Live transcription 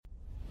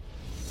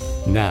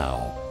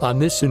Now, on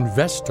this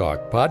Invest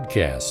Talk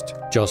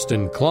podcast,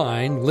 Justin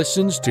Klein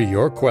listens to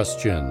your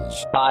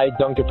questions. Hi,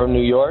 Duncan from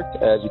New York.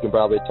 As you can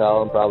probably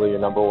tell, I'm probably your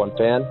number one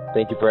fan.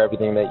 Thank you for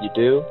everything that you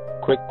do.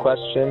 Quick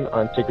question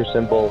on ticker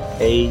symbol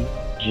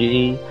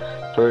AG,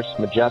 First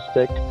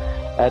Majestic.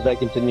 As I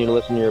continue to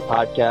listen to your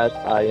podcast,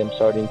 I am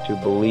starting to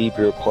believe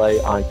your play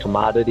on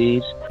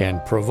commodities.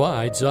 And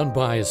provides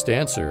unbiased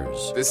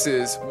answers. This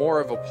is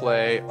more of a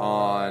play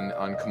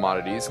on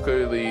commodities.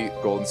 Clearly,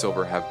 gold and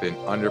silver have been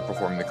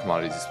underperforming the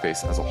commodities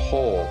space as a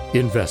whole.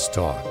 Invest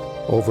Talk.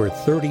 Over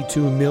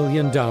 32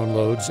 million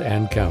downloads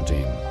and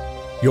counting.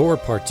 Your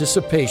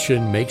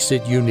participation makes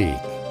it unique.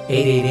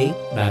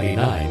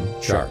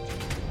 888-99-CHART.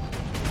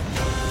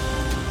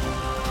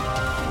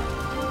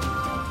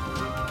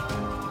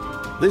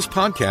 This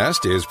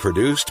podcast is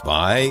produced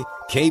by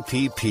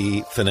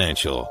KPP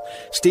Financial.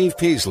 Steve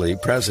Peasley,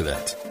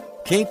 President.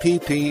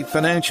 KPP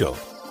Financial.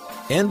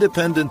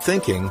 Independent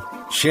thinking,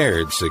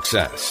 shared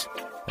success.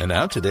 And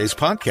now today's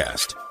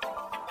podcast.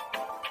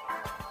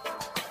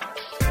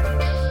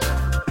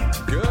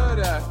 Good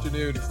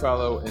afternoon,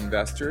 fellow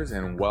investors,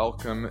 and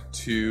welcome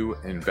to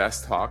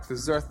Invest Talk. This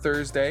is our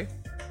Thursday,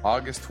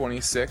 August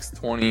 26th,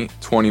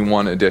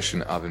 2021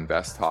 edition of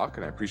Invest Talk,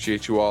 and I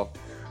appreciate you all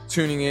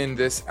tuning in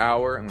this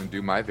hour. I'm going to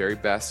do my very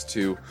best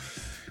to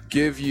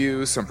give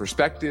you some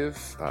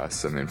perspective,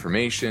 some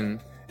information,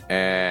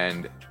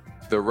 and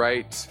the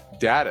right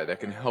data that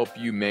can help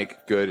you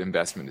make good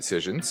investment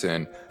decisions.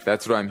 And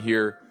that's what I'm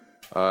here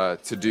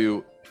to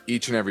do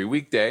each and every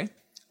weekday,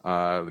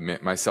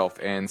 myself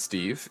and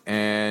Steve.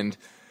 And,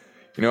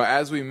 you know,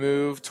 as we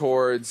move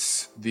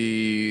towards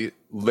the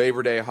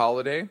Labor Day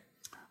holiday,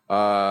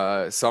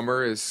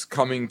 summer is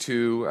coming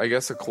to, I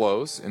guess, a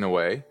close in a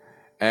way.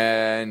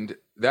 And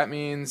that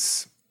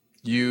means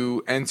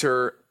you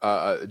enter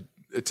a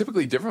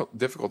typically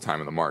difficult time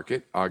in the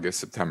market, August,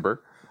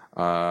 September.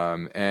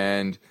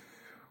 And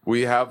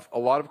we have a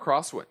lot of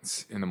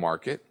crosswinds in the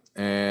market.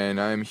 And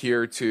I'm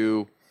here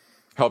to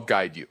help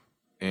guide you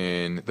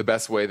in the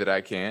best way that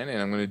I can.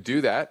 And I'm going to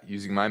do that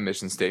using my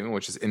mission statement,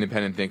 which is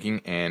independent thinking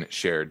and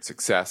shared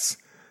success.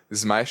 This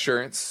is my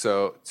assurance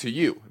to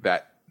you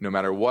that no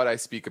matter what I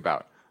speak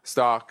about,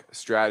 stock,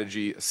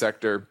 strategy,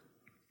 sector,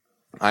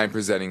 I am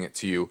presenting it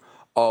to you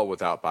all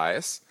without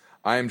bias.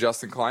 I am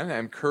Justin Klein. I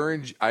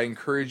encourage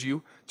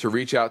you to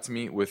reach out to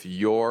me with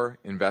your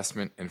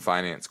investment and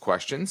finance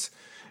questions.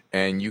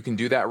 And you can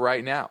do that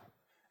right now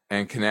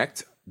and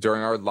connect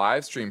during our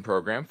live stream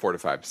program, 4 to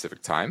 5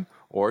 Pacific time.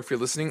 Or if you're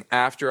listening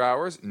after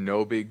hours,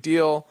 no big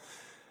deal.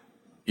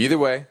 Either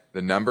way,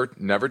 the number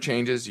never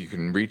changes. You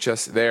can reach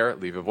us there,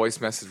 leave a voice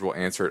message. We'll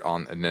answer it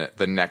on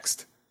the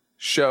next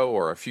show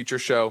or a future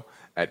show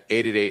at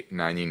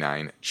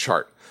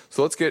 888-99-CHART.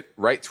 So let's get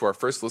right to our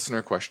first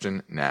listener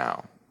question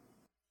now.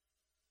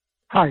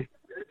 Hi,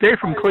 Dave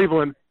from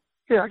Cleveland.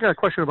 Yeah, I got a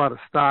question about a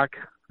stock.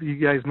 You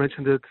guys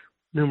mentioned it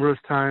numerous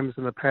times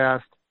in the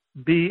past.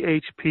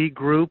 BHP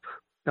Group,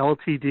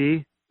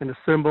 Ltd., and the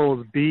symbol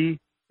is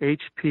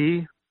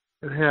BHP.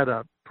 It had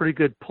a pretty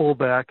good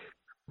pullback.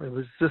 It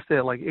was just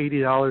at like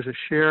 $80 a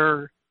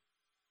share.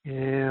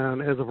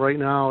 And as of right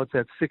now, it's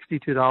at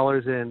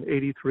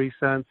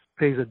 $62.83.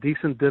 Pays a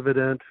decent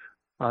dividend.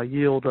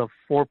 Yield of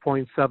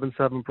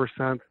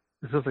 4.77%.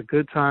 Is this a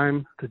good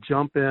time to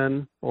jump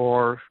in,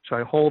 or should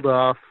I hold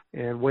off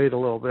and wait a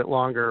little bit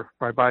longer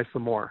or I buy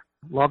some more?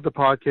 Love the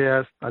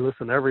podcast. I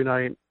listen every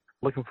night.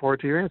 Looking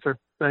forward to your answer.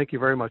 Thank you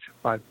very much.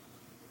 Bye.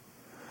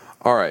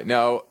 All right.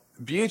 Now,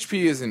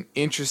 BHP is an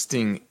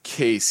interesting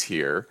case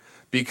here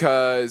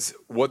because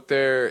what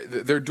they're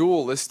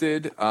dual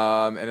listed,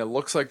 and it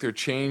looks like they're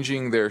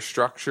changing their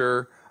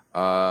structure.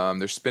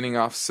 They're spinning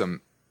off some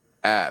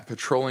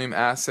petroleum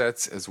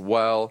assets as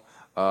well,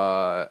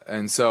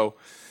 and so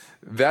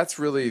that's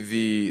really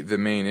the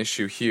main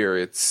issue here.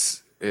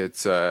 It's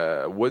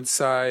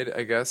Woodside,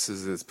 I guess,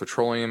 is its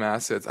petroleum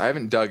assets. I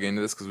haven't dug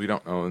into this because we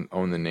don't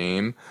own the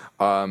name,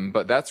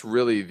 but that's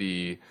really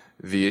the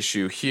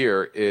issue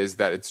here is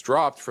that it's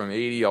dropped from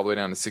 80 all the way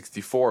down to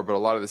 64. But a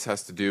lot of this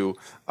has to do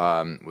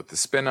with the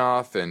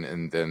spinoff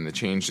and then the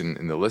change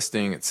in the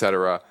listing, et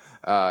cetera,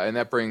 and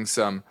that brings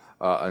some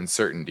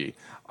uncertainty.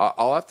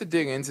 I'll have to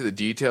dig into the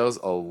details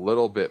a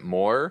little bit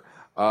more,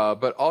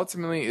 but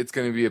ultimately it's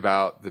going to be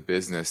about the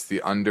business,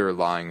 the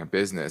underlying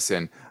business.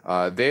 And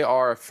they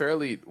are a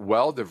fairly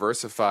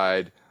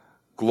well-diversified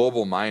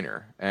global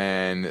miner.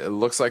 And it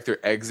looks like they're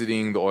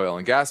exiting the oil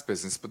and gas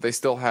business, but they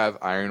still have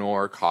iron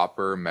ore,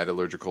 copper,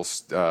 metallurgical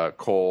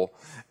coal.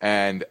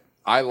 And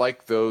I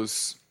like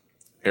those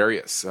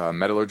areas.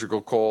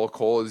 Metallurgical coal.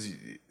 Coal is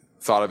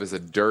thought of as a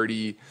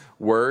dirty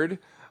word.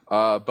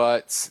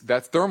 But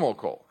that's thermal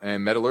coal,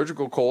 and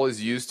metallurgical coal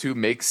is used to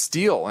make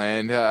steel.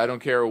 And I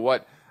don't care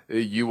what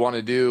you want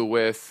to do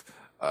with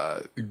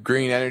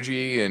green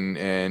energy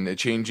and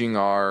changing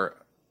our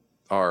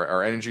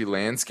energy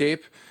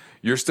landscape,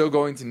 you're still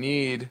going to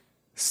need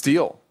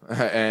steel,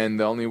 and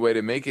the only way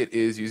to make it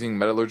is using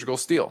metallurgical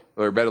steel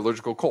or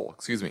metallurgical coal,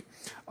 excuse me.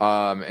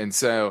 And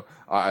so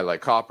I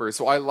like copper.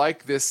 So I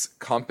like this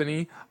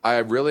company. I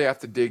really have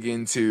to dig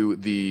into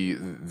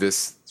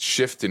this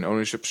shift in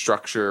ownership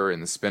structure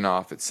and the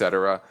spinoff, et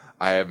cetera.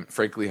 I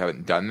frankly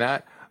haven't done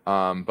that.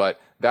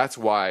 But that's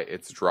why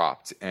it's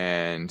dropped.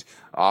 And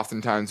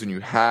oftentimes when you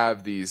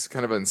have these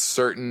kind of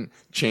uncertain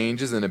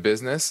changes in a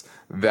business,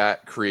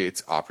 that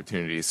creates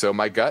opportunity. So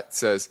my gut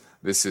says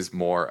this is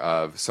more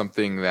of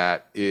something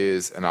that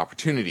is an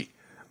opportunity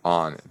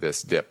on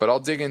this dip. But I'll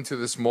dig into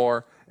this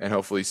more and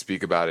hopefully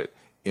speak about it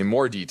in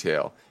more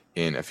detail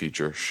in a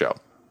future show.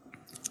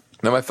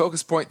 Now, my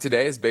focus point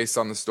today is based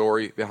on the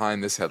story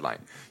behind this headline.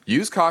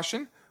 Use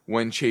caution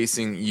when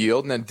chasing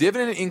yield. Now,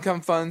 dividend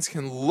income funds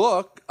can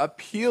look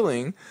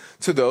appealing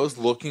to those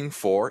looking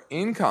for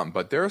income,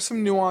 but there are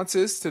some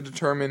nuances to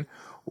determine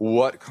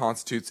what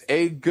constitutes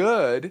a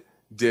good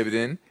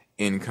dividend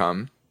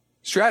income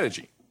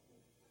strategy.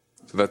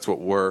 So that's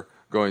what we're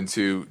going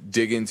to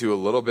dig into a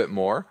little bit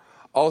more.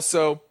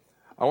 Also,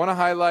 I want to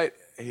highlight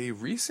a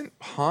recent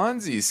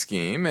Ponzi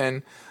scheme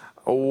and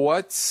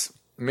what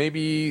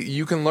maybe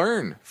you can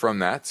learn from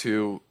that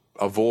to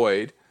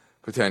avoid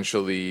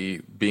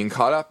potentially being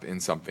caught up in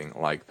something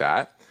like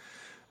that.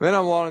 Then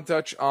I want to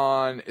touch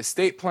on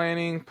estate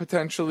planning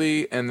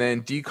potentially, and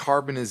then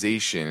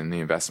decarbonization and the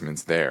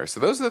investments there. So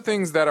those are the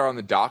things that are on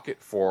the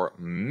docket for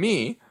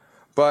me,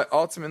 but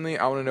ultimately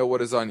I want to know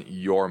what is on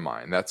your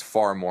mind. That's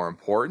far more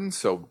important.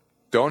 So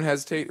don't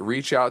hesitate,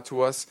 reach out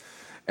to us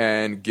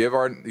and give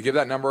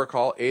that number a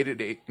call,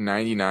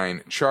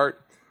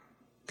 888-99-CHART.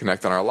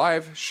 Connect on our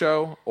live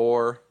show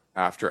or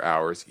after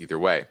hours, either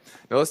way.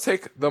 Now let's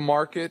take a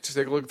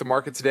look at the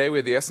market today. We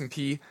have the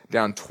S&P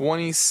down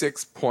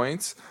 26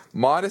 points.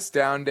 Modest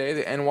down day.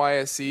 The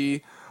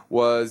NYSE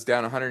was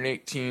down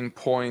 118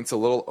 points, a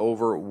little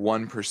over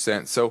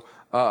 1%. So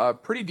a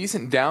pretty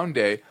decent down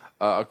day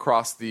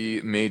across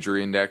the major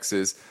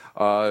indexes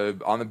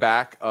on the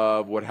back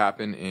of what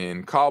happened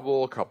in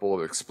Kabul, a couple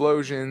of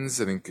explosions.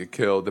 I think it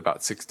killed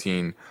about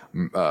 16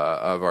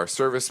 of our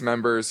service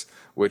members,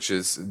 which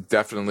is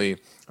definitely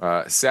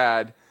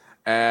sad.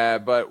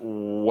 But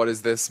what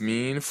does this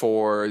mean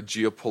for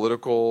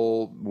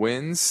geopolitical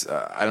wins?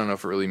 I don't know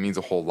if it really means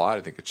a whole lot.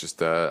 I think it's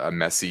just a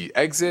messy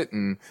exit,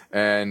 and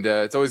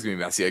it's always going to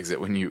be a messy exit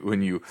when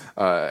you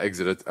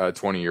exit a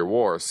 20-year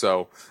war.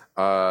 So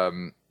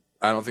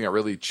I don't think it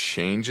really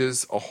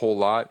changes a whole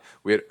lot.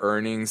 We had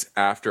earnings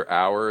after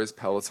hours.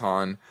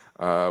 Peloton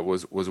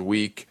was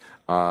weak.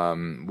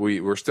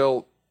 We're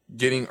still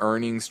getting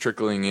earnings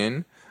trickling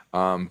in,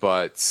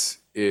 but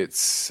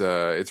it's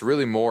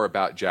really more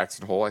about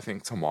Jackson Hole, I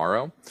think,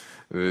 tomorrow.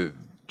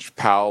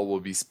 Powell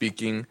will be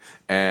speaking,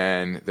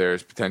 and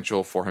there's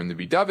potential for him to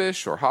be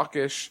dovish or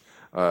hawkish.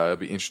 It'll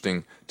be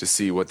interesting to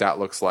see what that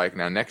looks like.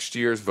 Now, next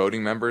year's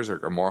voting members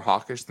are more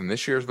hawkish than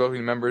this year's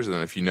voting members. And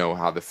if you know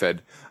how the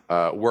Fed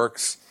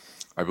works,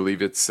 I believe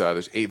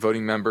there's 8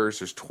 voting members.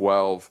 There's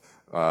 12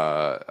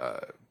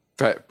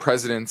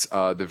 presidents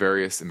of the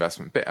various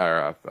investment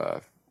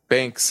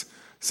banks,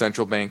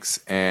 central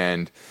banks,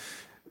 and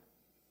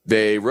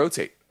they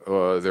rotate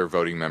their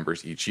voting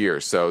members each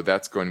year. So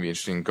that's going to be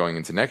interesting going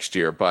into next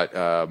year.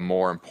 But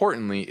more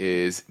importantly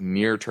is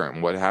near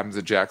term. What happens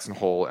at Jackson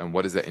Hole, and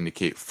what does that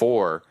indicate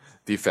for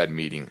the Fed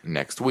meeting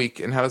next week?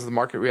 And how does the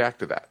market react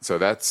to that? So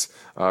that's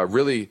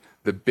really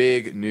the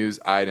big news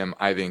item,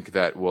 I think,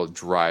 that will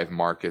drive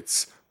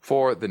markets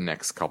for the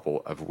next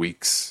couple of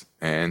weeks.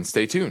 And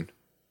stay tuned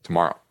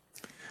tomorrow.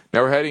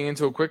 Now we're heading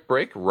into a quick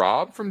break.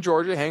 Rob from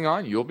Georgia, hang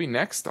on. You'll be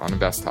next on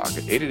Invest Talk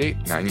at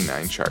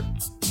 888-99-CHART.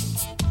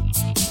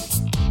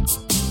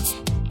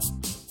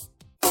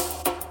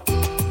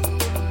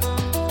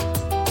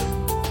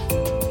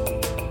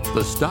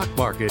 The stock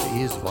market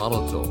is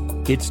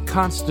volatile. It's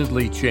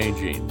constantly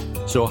changing.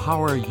 So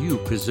how are you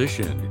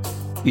positioned?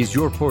 Is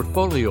your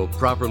portfolio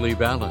properly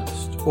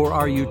balanced, or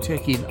are you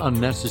taking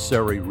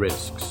unnecessary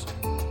risks?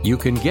 You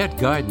can get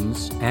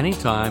guidance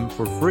anytime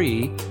for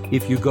free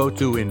if you go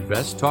to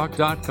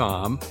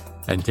investtalk.com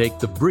and take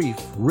the brief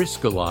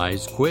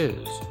Riskalyze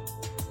quiz.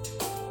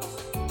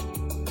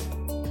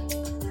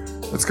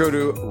 Let's go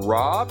to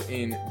Rob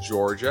in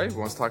Georgia. He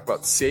wants to talk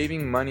about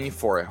saving money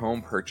for a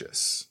home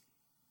purchase.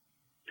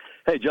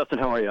 Hey, Justin,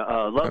 how are you?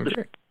 Love this.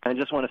 I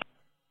just want to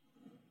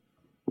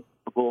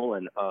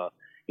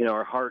and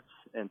our hearts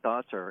and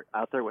thoughts are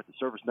out there with the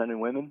servicemen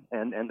and women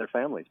and their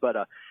families. But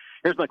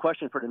here's my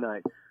question for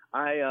tonight.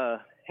 I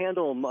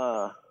handle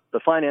the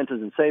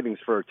finances and savings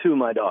for 2 of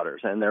my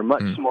daughters, and they're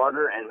much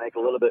smarter and make a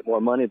little bit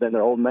more money than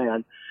their old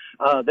man.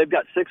 They've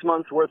got 6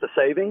 months worth of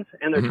savings,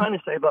 and they're trying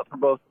to save up for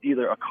both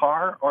either a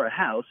car or a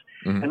house.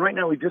 And right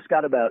now we've just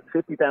got about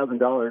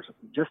 $50,000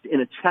 just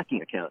in a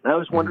checking account. And I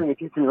was wondering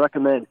if you can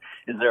recommend,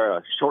 is there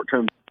a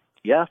short-term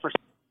for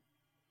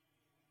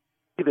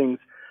savings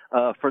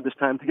for this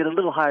time to get a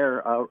little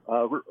higher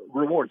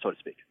reward, so to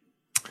speak?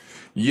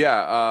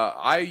 Yeah,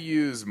 I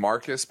use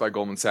Marcus by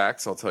Goldman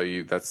Sachs. I'll tell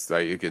you,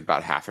 you get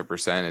about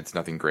 0.5%. It's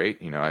nothing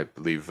great. I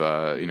believe,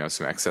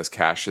 some excess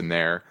cash in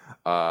there.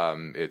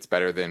 It's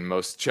better than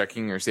most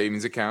checking or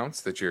savings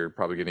accounts that you're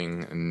probably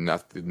getting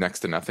next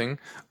to nothing.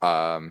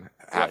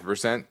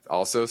 0.5%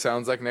 also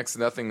sounds like next to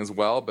nothing as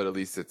well, but at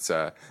least it's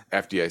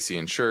FDIC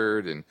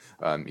insured and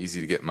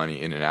easy to get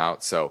money in and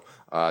out. So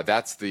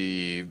that's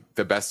the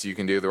best you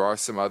can do. There are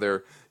some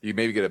other, you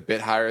maybe get a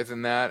bit higher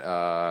than that,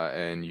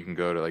 and you can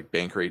go to like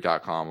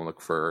Bankrate.com and look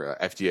for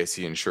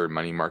FDIC insured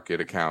money market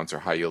accounts or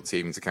high yield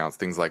savings accounts,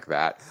 things like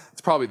that.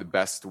 It's probably the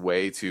best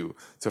way to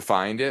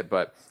find it,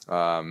 but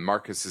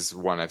Marcus is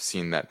one I've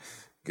seen that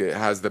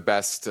has the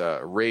best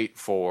rate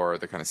for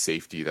the kind of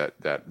safety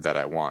that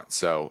I want.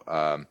 So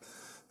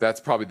that's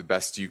probably the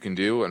best you can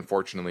do,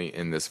 unfortunately,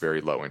 in this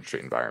very low interest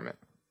rate environment.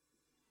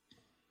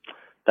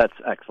 That's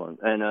excellent.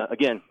 And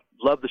again,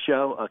 love the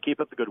show. Keep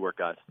up the good work,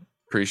 guys.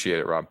 Appreciate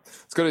it, Rob.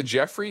 Let's go to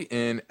Jeffrey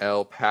in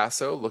El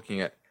Paso,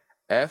 looking at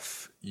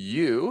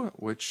FU,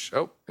 which,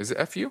 is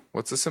it FU?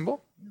 What's the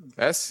symbol?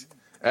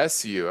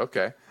 SU,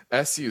 okay.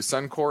 SU,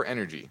 Suncor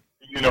Energy.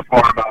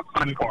 Uniform about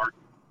Suncor.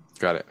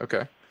 Got it,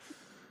 okay.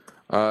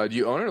 Do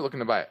you own it or looking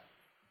to buy it?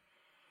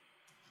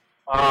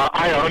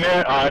 I own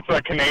it. It's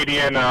a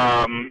Canadian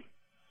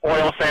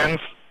oil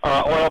sands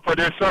oil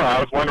producer. I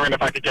was wondering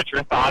if I could get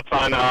your thoughts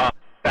on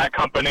that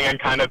company and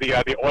kind of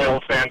the oil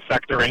sands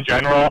sector in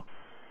general.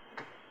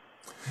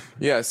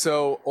 Yeah,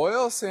 so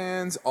oil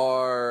sands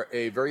are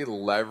a very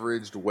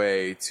leveraged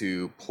way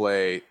to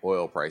play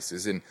oil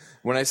prices. And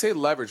when I say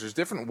leverage, there's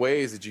different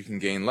ways that you can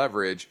gain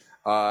leverage.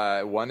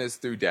 One is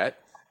through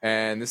debt,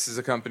 and this is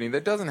a company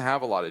that doesn't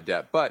have a lot of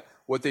debt. But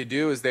what they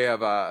do is they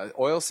have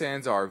oil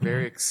sands are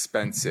very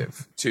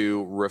expensive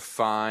to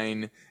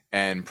refine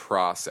and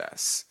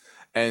process.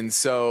 And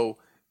so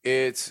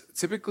it's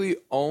typically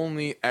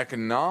only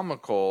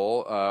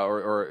economical,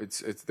 or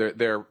it's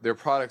their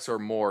products are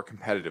more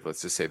competitive.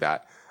 Let's just say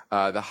that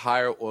the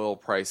higher oil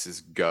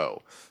prices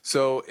go.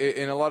 So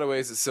in a lot of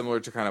ways, it's similar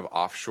to kind of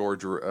offshore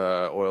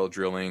oil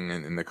drilling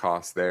and the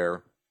cost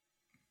there.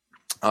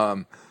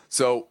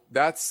 So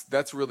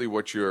that's really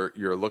what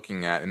you're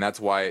looking at, and that's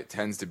why it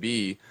tends to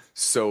be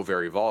so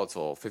very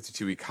volatile.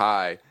 52-week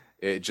high,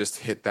 it just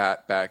hit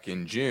that back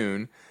in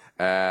June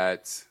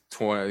at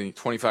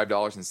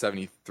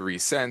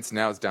 $25.73.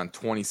 Now it's down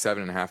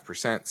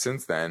 27.5%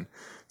 since then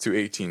to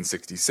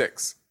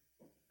 $18.66.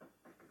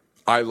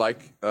 I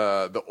like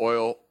the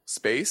oil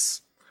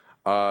space.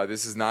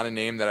 This is not a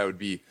name that I would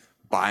be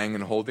buying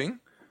and holding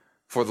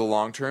for the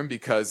long term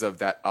because of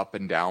that up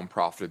and down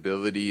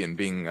profitability and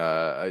being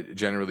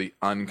generally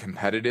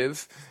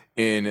uncompetitive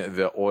in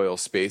the oil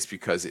space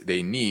because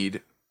they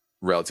need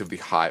relatively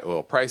high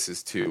oil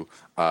prices to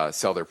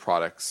sell their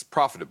products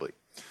profitably.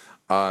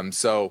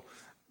 So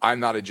I'm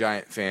not a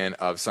giant fan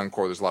of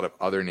Suncor. There's a lot of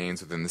other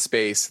names within the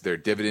space. Their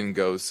dividend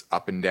goes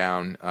up and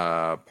down,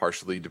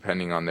 partially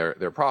depending on their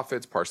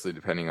profits, partially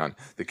depending on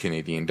the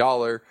Canadian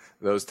dollar,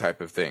 those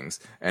type of things.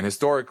 And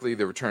historically,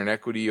 the return on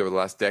equity over the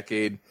last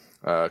decade,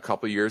 a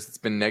couple of years, it's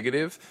been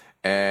negative,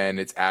 and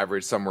it's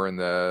averaged somewhere in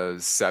the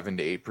 7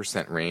 to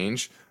 8%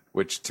 range,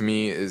 which to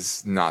me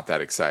is not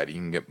that exciting.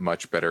 You can get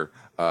much better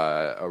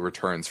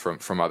returns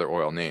from other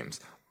oil names.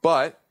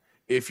 But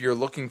if you're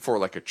looking for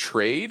like a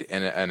trade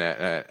and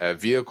a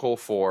vehicle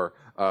for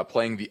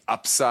playing the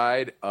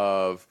upside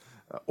of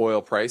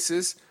oil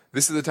prices,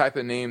 this is the type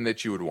of name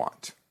that you would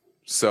want.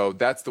 So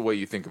that's the way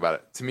you think about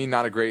it. To me,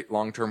 not a great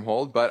long-term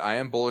hold, but I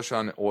am bullish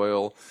on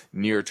oil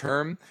near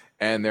term,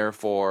 and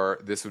therefore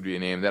this would be a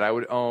name that I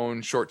would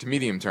own short to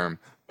medium term,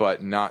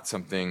 but not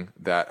something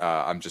that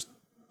I'm just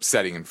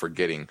setting and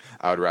forgetting.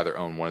 I would rather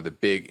own one of the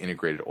big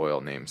integrated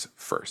oil names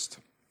first.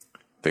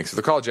 Thanks for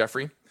the call,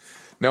 Jeffrey.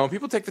 Now, when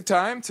people take the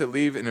time to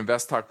leave an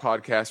Invest Talk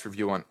podcast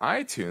review on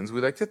iTunes,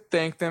 we'd like to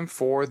thank them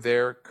for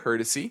their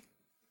courtesy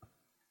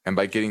and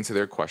by getting to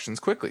their questions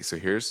quickly. So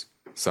here's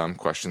some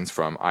questions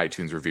from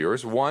iTunes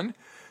reviewers. One,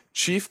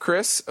 Chief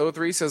Chris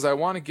 03 says, I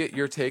want to get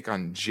your take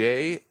on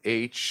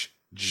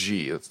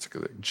JHG. Let's take a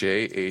look.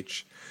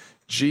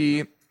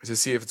 JHG to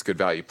see if it's a good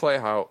value play.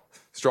 How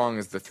strong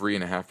is the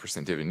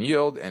 3.5% dividend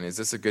yield? And is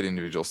this a good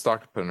individual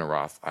stock to put in a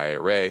Roth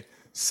IRA?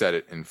 Set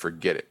it and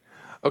forget it.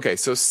 Okay,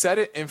 so set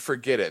it and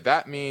forget it.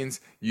 That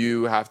means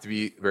you have to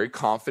be very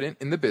confident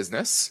in the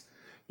business,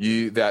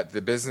 that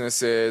the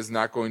business is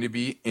not going to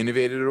be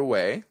innovated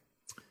away,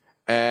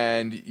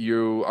 and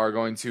you are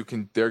going to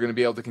they're going to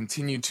be able to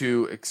continue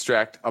to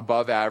extract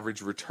above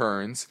average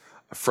returns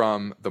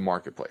from the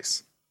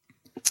marketplace.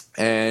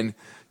 And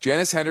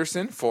Janus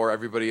Henderson, for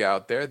everybody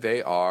out there,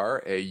 they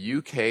are a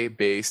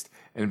UK-based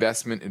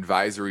investment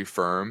advisory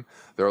firm.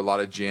 There are a lot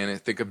of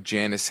think of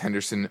Janus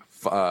Henderson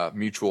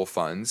mutual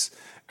funds.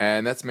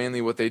 And that's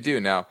mainly what they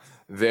do. Now,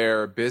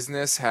 their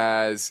business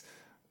has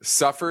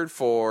suffered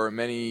for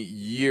many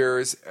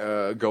years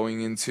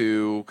going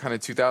into kind of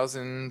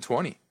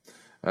 2020.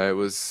 It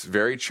was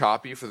very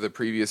choppy for the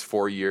previous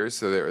 4 years,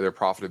 so their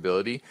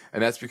profitability.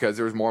 And that's because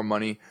there was more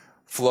money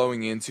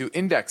flowing into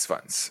index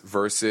funds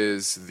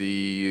versus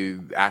the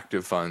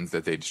active funds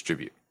that they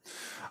distribute.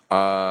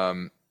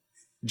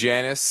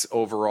 Janus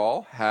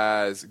overall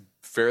has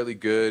fairly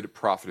good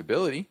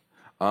profitability,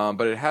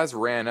 but it has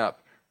ran up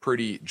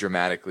pretty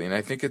dramatically. And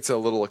I think it's a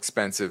little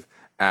expensive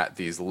at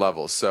these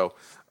levels. So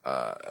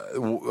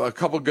a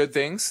couple good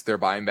things. They're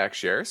buying back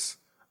shares.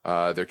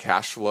 Their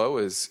cash flow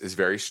is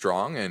very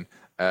strong, and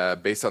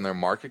based on their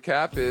market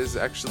cap is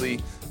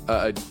actually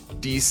a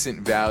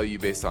decent value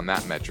based on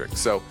that metric.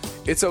 So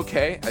it's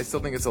okay. I still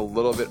think it's a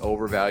little bit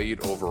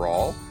overvalued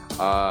overall.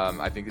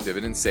 I think the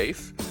dividend's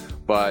safe,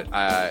 but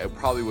I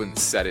probably wouldn't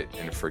set it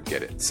and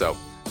forget it. So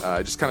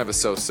just kind of a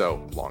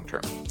so-so long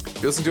term.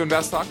 You listen to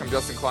Invest Talk. I'm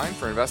Justin Klein.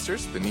 For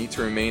investors, the need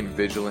to remain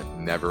vigilant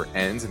never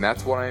ends, and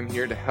that's why I'm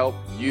here to help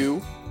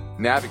you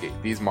navigate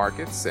these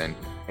markets and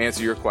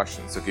answer your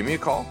questions. So give me a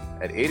call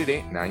at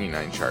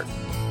 888-99-CHART.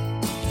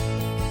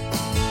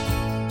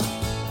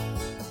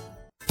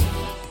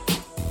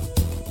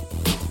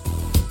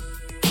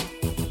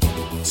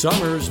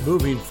 Summer's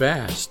moving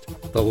fast.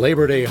 The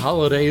Labor Day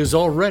holiday is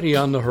already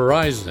on the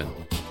horizon,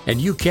 and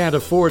you can't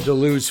afford to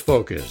lose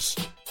focus.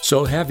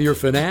 So have your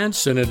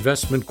finance and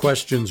investment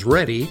questions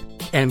ready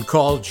and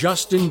call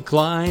Justin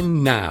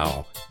Klein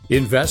now.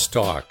 Invest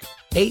Talk,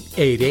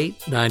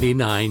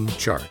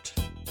 888-99-CHART.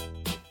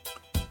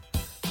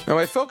 Now,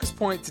 my focus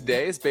point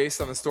today is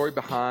based on the story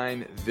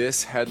behind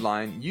this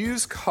headline: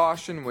 use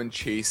caution when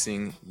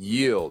chasing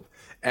yield.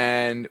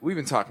 And we've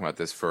been talking about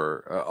this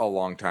for a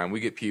long time. We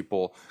get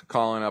people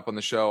calling up on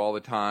the show all the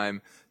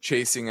time,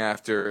 chasing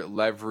after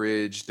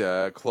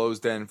leveraged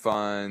closed-end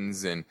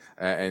funds and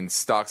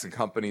stocks and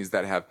companies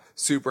that have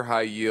super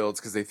high yields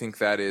because they think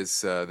that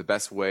is the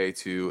best way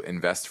to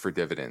invest for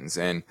dividends.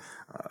 And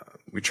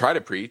we try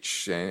to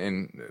preach,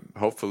 and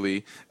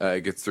hopefully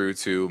it gets through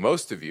to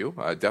most of you.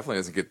 Definitely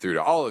doesn't get through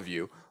to all of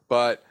you,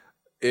 but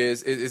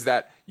is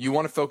that you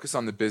want to focus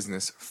on the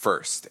business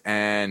first.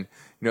 And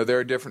there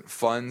are different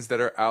funds that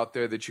are out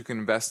there that you can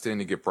invest in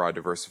to get broad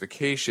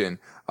diversification.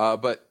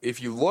 But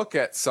if you look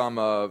at some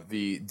of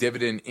the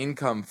dividend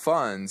income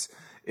funds,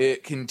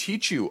 it can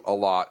teach you a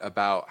lot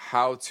about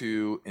how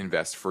to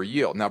invest for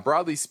yield. Now,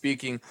 broadly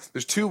speaking,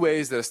 there's two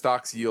ways that a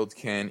stock's yield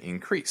can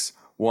increase.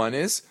 One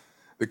is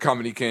the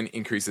company can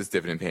increase its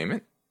dividend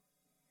payment.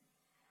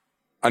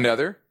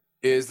 Another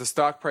is the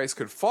stock price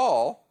could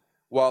fall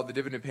while the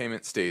dividend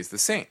payment stays the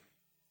same.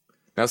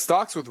 Now,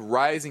 stocks with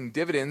rising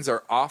dividends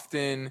are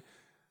often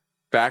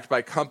backed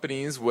by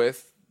companies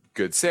with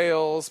good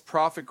sales,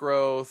 profit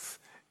growth,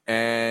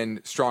 and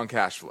strong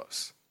cash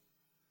flows.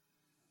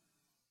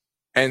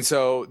 And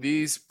so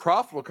these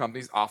profitable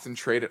companies often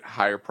trade at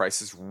higher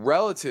prices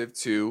relative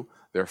to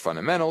their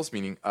fundamentals,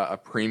 meaning a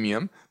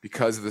premium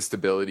because of the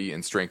stability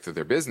and strength of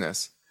their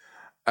business.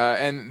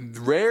 And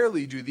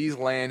rarely do these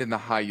land in the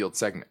high yield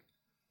segment.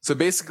 So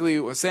basically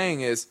what I'm saying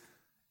is,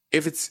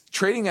 if it's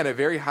trading at a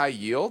very high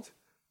yield,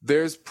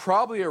 there's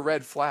probably a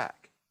red flag.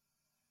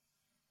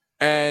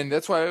 And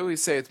that's why I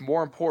always say it's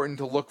more important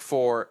to look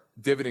for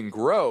dividend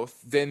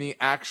growth than the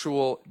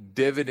actual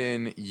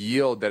dividend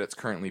yield that it's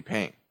currently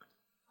paying.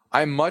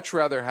 I much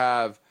rather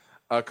have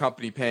a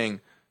company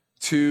paying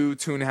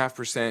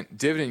 2.5%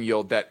 dividend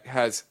yield that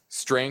has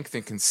strength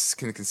and can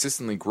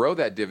consistently grow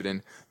that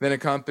dividend than a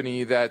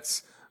company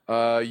that's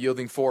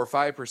yielding 4 or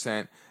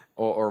 5%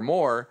 or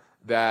more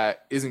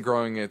that isn't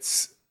growing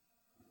its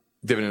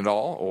dividend at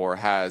all, or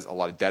has a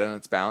lot of debt on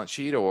its balance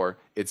sheet, or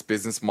its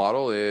business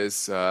model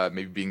is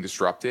maybe being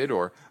disrupted,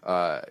 or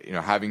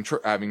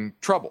having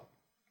trouble.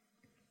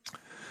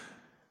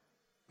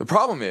 The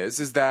problem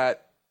is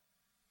that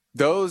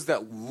those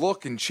that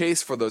look and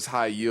chase for those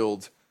high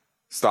yield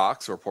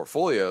stocks or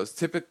portfolios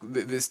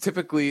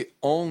typically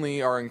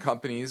only are in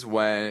companies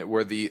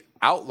where the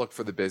outlook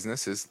for the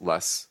business is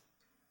less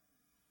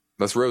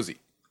rosy.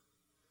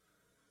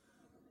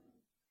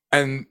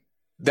 And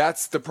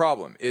that's the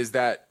problem, is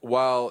that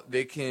while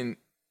the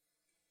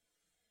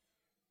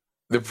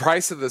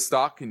price of the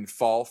stock can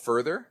fall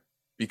further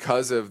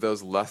because of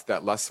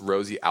that less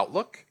rosy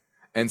outlook,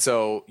 and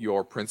so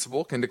your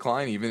principal can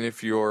decline even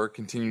if you're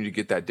continuing to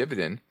get that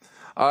dividend.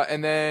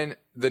 And then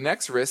the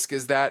next risk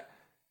is that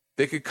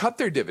they could cut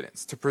their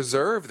dividends to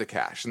preserve the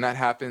cash, and that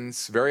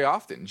happens very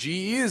often. GE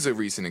is a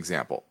recent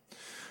example.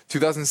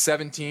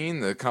 2017,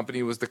 the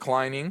company was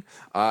declining,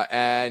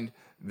 and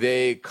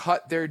they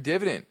cut their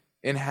dividend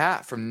in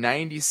half from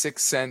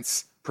 96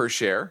 cents per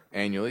share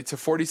annually to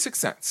 46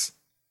 cents.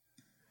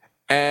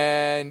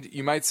 And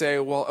you might say,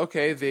 well,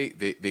 okay,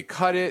 they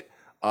cut it.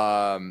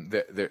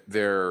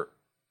 They're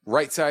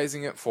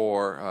right-sizing it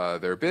for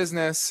their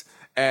business,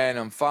 and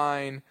I'm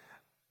fine.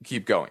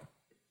 Keep going.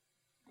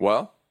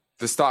 Well,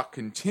 the stock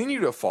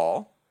continued to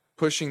fall,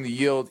 pushing the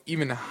yield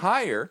even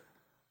higher.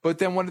 But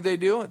then what did they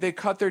do? They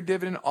cut their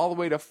dividend all the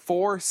way to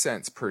 4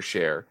 cents per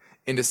share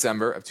in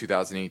December of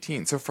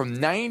 2018. So from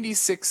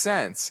 96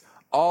 cents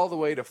all the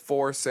way to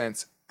 4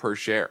 cents per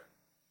share.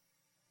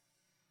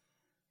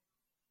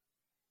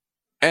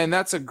 And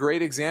that's a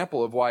great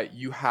example of why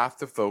you have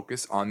to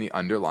focus on the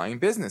underlying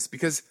business,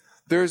 because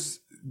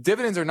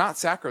dividends are not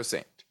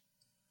sacrosanct.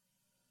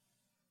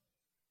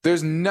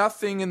 There's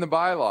nothing in the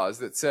bylaws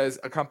that says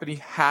a company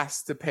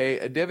has to pay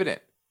a dividend.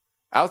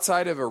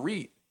 Outside of a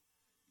REIT,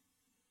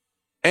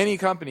 any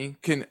company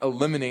can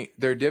eliminate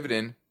their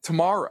dividend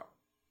tomorrow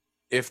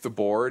if the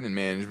board and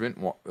management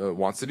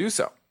wants to do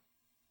so.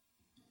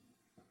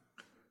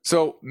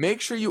 So make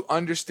sure you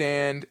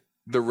understand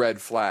the red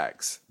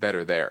flags that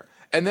are there.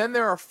 And then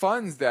there are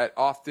funds that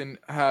often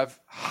have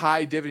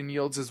high dividend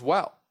yields as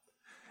well.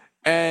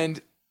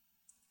 And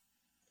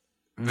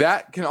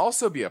that can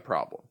also be a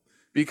problem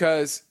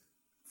because,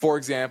 for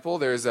example,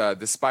 there's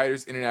the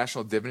Spiders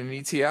International Dividend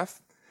ETF,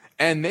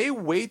 and they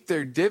weight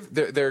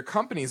their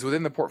companies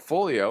within the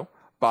portfolio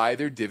by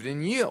their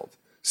dividend yield.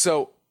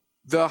 So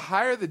the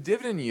higher the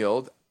dividend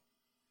yield,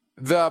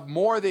 the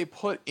more they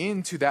put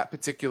into that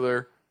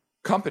particular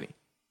company.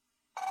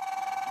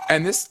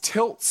 And this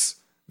tilts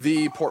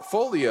the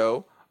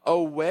portfolio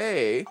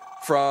away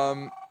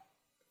from,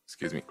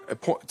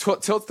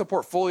 tilts the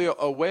portfolio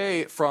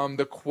away from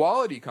the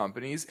quality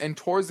companies and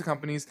towards the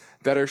companies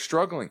that are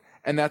struggling.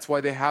 And that's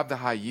why they have the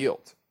high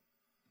yield.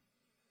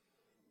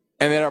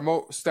 And that are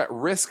most at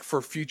risk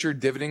for future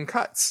dividend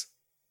cuts.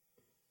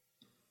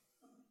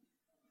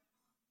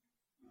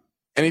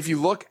 And if you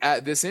look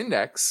at this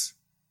index,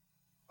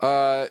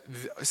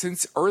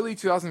 since early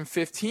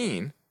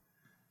 2015,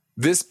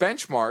 this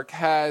benchmark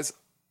has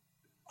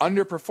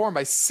underperformed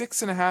by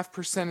 6.5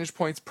 percentage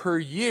points per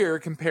year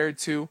compared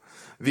to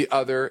the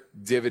other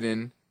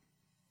dividend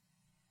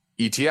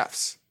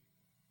ETFs.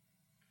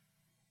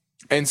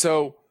 And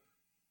so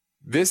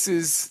this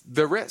is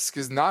the risk,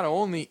 is not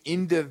only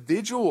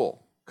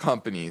individual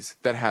companies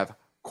that have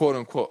quote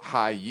unquote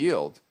high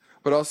yield,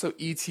 but also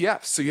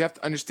ETFs. So you have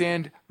to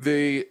understand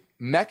the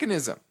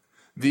mechanism,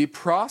 the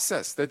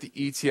process that the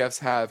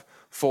ETFs have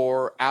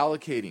for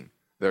allocating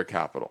their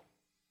capital,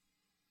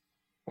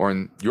 or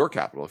in your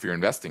capital if you're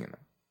investing in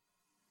them.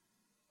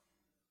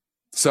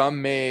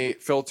 Some may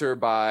filter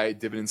by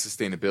dividend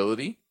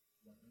sustainability,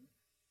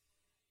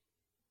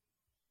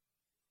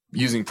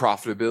 using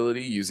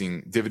profitability,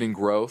 using dividend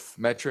growth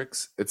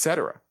metrics,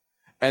 etc.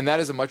 And that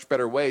is a much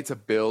better way to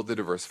build a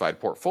diversified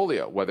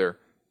portfolio, whether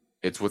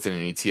it's within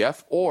an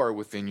ETF or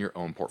within your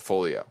own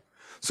portfolio.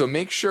 So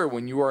make sure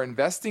when you are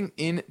investing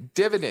in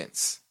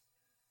dividends,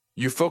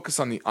 you focus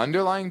on the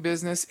underlying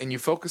business and you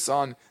focus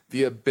on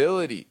the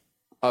ability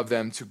of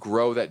them to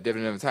grow that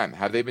dividend over time.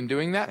 Have they been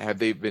doing that? Has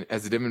the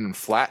dividend been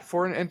flat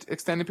for an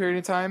extended period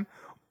of time?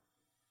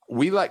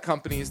 We like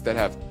companies that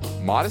have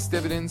modest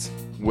dividends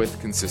with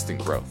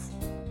consistent growth.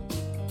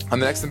 On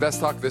the next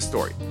Invest Talk, this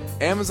story.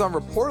 Amazon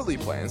reportedly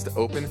plans to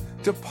open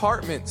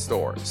department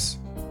stores.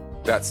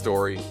 That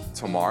story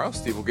tomorrow,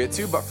 Steve will get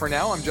to. But for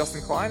now, I'm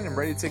Justin Klein, and I'm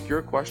ready to take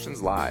your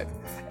questions live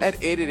at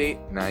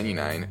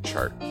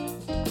 888-99-CHART.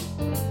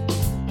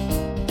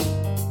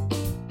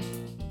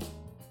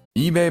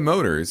 eBay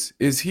Motors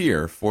is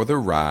here for the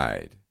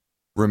ride.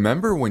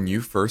 Remember when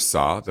you first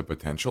saw the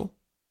potential?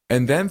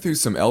 And then through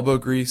some elbow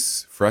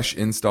grease, fresh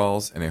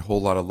installs, and a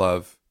whole lot of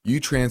love, you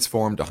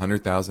transformed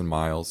 100,000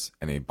 miles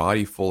and a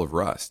body full of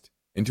rust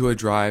into a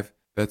drive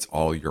that's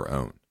all your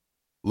own.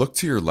 Look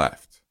to your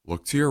left.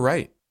 Look to your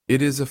right.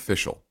 It is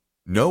official.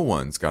 No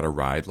one's got a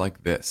ride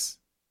like this.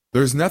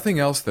 There's nothing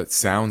else that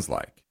sounds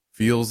like,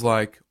 feels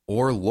like,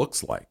 or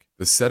looks like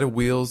the set of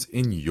wheels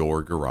in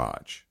your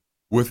garage.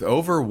 With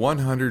over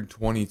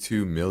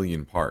 122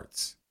 million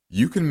parts,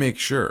 you can make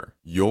sure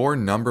your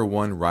number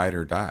one ride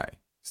or die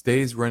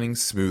stays running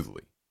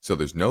smoothly, so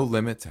there's no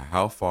limit to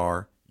how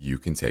far you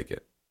can take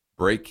it.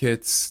 Brake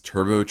kits,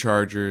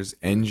 turbochargers,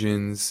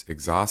 engines,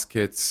 exhaust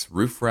kits,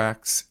 roof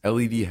racks,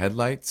 LED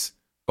headlights,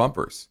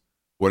 bumpers,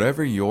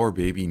 whatever your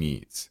baby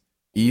needs,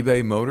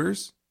 eBay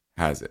Motors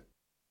has it.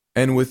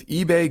 And with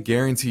eBay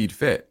Guaranteed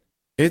Fit,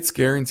 it's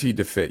guaranteed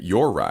to fit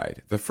your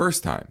ride the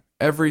first time,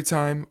 every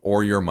time,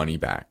 or your money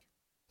back.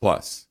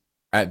 Plus,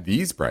 at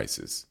these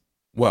prices,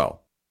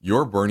 well,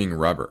 you're burning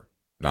rubber,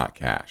 not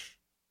cash.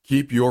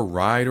 Keep your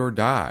ride or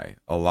die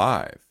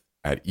alive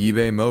at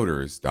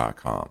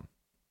ebaymotors.com.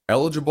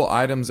 Eligible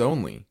items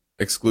only.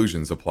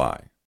 Exclusions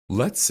apply.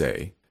 Let's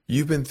say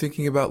you've been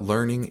thinking about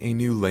learning a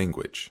new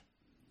language.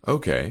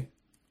 Okay,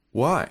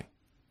 why?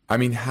 I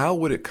mean, how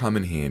would it come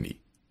in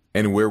handy?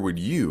 And where would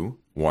you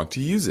want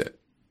to use it?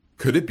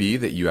 Could it be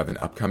that you have an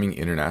upcoming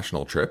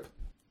international trip?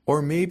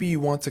 Or maybe you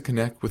want to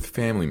connect with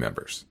family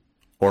members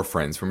or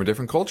friends from a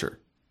different culture?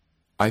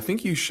 I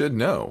think you should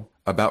know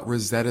about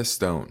Rosetta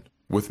Stone.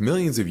 With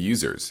millions of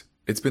users,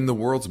 it's been the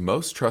world's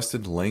most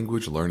trusted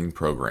language learning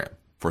program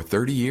for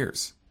 30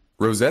 years.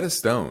 Rosetta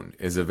Stone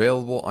is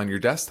available on your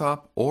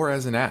desktop or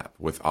as an app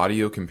with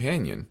Audio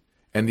Companion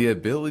and the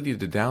ability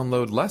to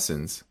download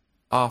lessons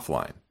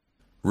offline.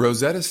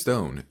 Rosetta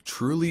Stone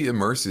truly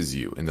immerses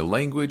you in the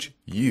language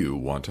you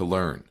want to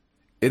learn.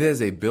 It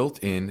has a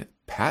built-in,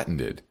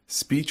 patented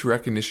speech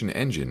recognition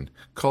engine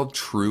called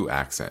True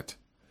Accent.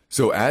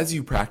 So as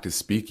you practice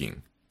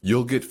speaking,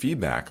 you'll get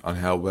feedback on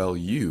how well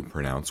you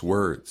pronounce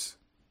words.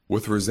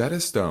 With Rosetta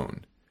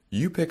Stone,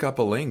 you pick up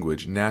a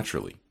language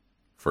naturally,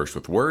 first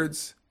with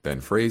words,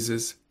 then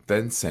phrases,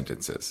 then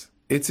sentences.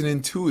 It's an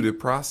intuitive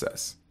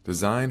process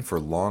designed for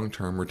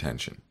long-term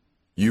retention.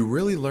 You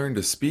really learn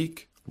to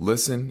speak,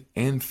 listen,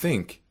 and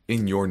think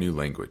in your new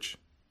language.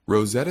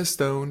 Rosetta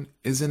Stone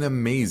is an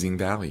amazing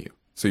value,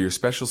 so your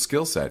special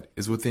skill set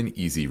is within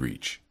easy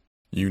reach.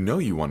 You know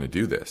you want to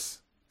do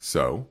this.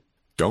 So,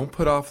 don't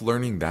put off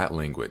learning that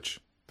language.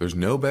 There's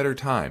no better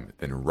time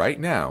than right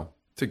now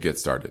to get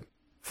started.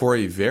 For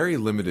a very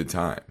limited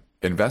time,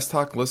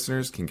 InvestTalk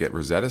listeners can get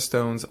Rosetta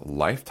Stone's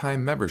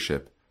lifetime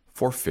membership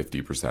for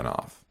 50%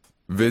 off.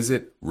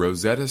 Visit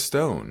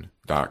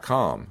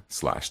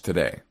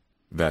rosettastone.com/today.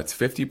 That's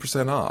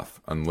 50% off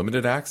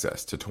unlimited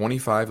access to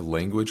 25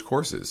 language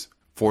courses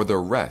for the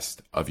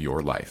rest of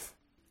your life.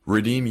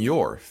 Redeem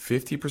your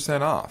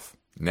 50% off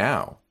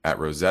now at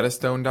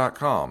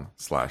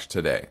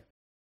rosettastone.com/today.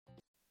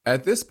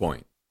 At this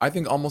point, I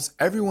think almost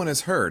everyone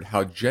has heard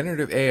how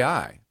generative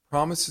AI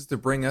promises to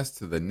bring us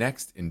to the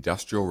next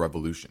industrial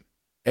revolution.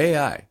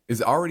 AI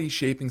is already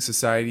shaping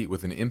society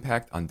with an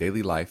impact on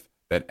daily life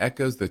that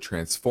echoes the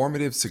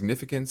transformative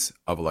significance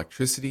of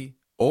electricity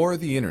or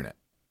the internet.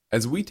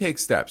 As we take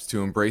steps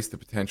to embrace the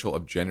potential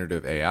of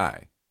generative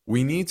AI,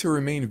 we need to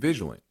remain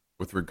vigilant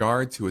with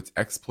regard to its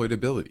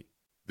exploitability.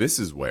 This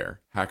is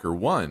where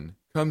HackerOne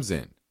comes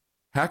in.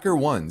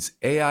 HackerOne's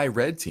AI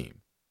Red Team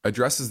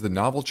addresses the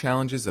novel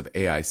challenges of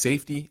AI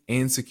safety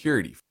and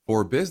security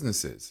for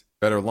businesses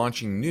that are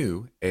launching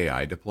new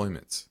AI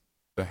deployments.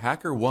 The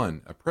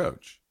HackerOne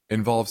approach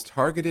involves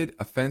targeted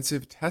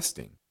offensive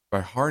testing by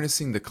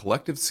harnessing the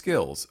collective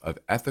skills of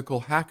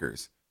ethical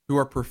hackers who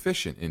are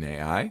proficient in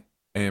AI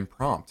and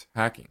prompt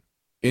hacking.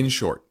 In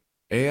short,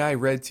 AI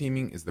red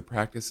teaming is the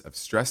practice of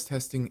stress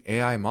testing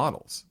AI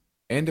models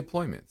and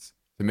deployments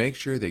to make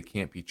sure they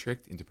can't be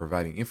tricked into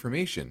providing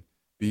information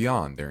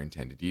beyond their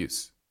intended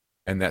use,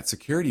 and that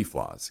security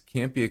flaws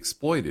can't be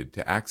exploited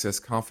to access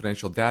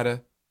confidential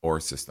data or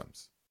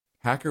systems.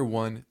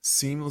 HackerOne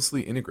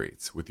seamlessly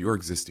integrates with your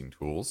existing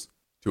tools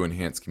to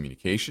enhance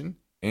communication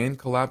and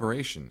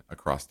collaboration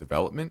across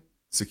development,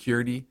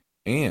 security,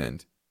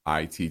 and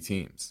IT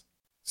teams.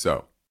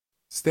 So,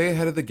 stay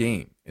ahead of the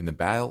game in the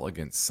battle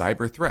against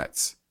cyber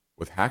threats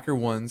with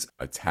HackerOne's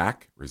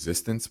attack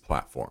resistance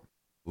platform.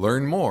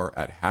 Learn more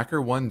at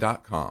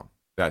hackerone.com.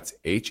 That's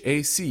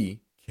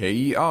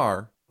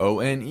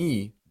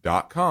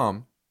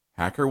HackerOne.com,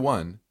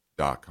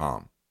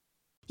 hackerone.com.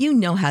 You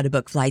know how to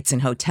book flights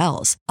and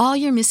hotels. All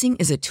you're missing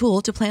is a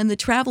tool to plan the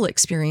travel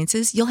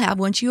experiences you'll have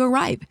once you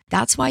arrive.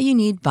 That's why you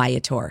need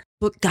Viator.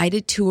 Book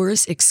guided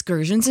tours,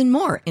 excursions, and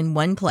more in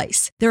one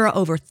place. There are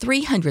over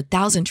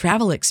 300,000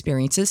 travel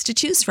experiences to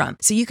choose from,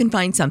 so you can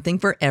find something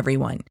for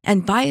everyone.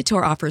 And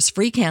Viator offers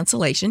free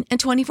cancellation and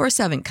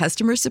 24/7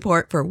 customer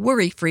support for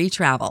worry-free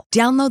travel.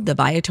 Download the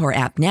Viator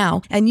app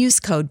now and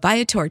use code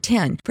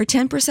Viator10 for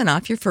 10%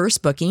 off your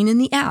first booking in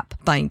the app.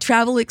 Find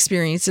travel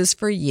experiences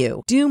for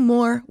you. Do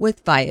more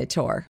with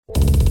Viator.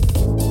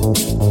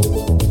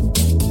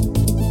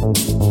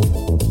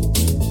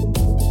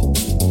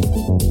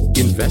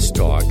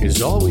 InvestTalk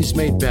is always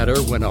made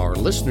better when our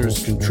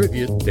listeners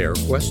contribute their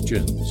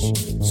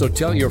questions. So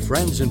tell your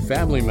friends and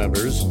family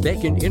members they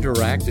can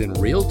interact in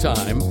real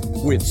time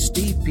with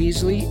Steve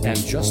Peasley and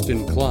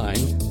Justin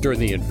Klein during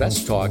the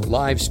InvestTalk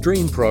live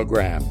stream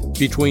program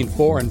between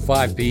 4 and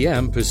 5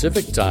 p.m.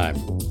 Pacific Time.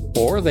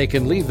 Or they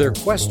can leave their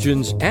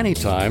questions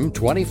anytime,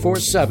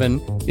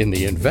 24/7 in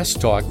the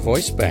InvestTalk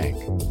voice bank.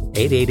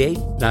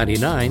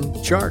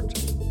 888-99-CHART.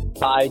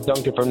 Hi,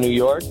 Duncan from New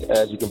York.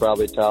 As you can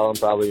probably tell, I'm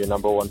probably your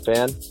number one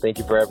fan. Thank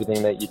you for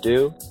everything that you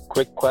do.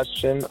 Quick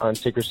question on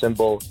ticker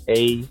symbol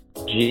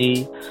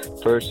AG,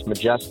 First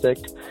Majestic.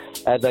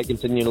 As I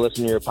continue to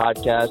listen to your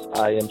podcast,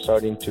 I am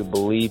starting to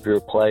believe your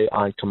play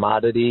on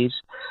commodities.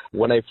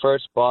 When I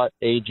first bought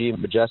AG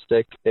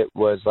Majestic, it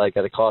was like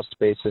at a cost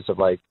basis of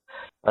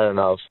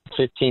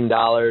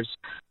 $15.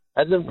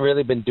 Hasn't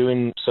really been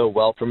doing so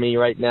well for me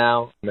right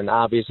now. And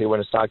obviously when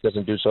a stock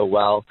doesn't do so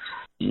well,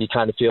 you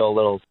kind of feel a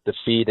little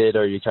defeated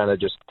or you kind of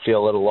just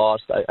feel a little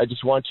lost. I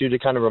just want you to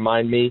kind of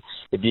remind me,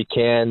 if you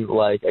can,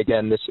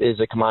 again, this is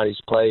a commodities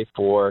play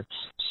for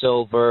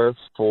silver,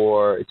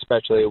 for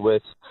especially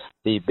with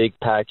the big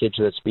package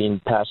that's being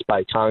passed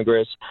by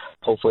Congress.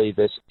 Hopefully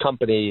this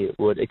company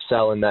would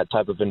excel in that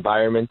type of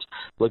environment.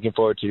 Looking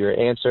forward to your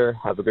answer.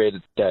 Have a great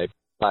day.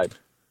 Bye.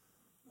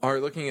 Are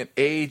looking at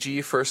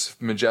AG,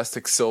 First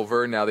Majestic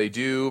Silver. Now, they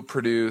do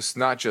produce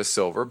not just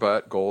silver,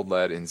 but gold,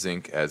 lead, and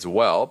zinc as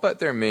well. But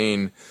their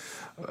main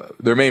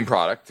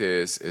product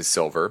is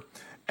silver.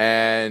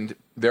 And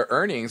their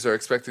earnings are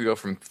expected to go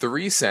from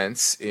 3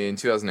 cents in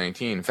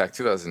 2019. In fact,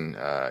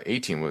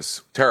 2018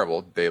 was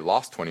terrible. They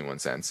lost 21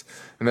 cents.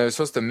 And they're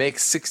supposed to make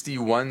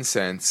 61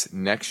 cents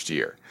next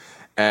year.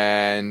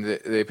 And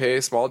they pay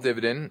a small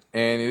dividend.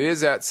 And it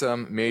is at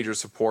some major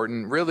support.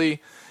 And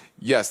really,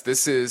 yes,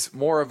 this is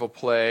more of a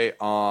play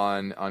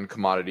on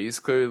commodities.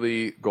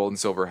 Clearly, gold and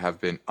silver have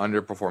been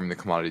underperforming the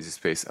commodities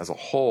space as a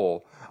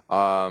whole.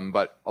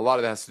 But a lot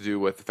of that has to do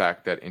with the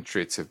fact that interest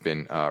rates have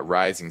been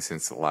rising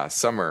since the last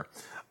summer.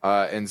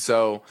 And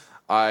so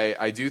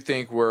I do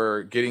think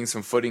we're getting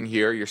some footing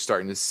here. You're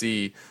starting to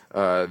see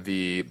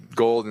the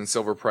gold and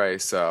silver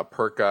price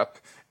perk up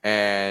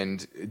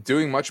and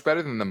doing much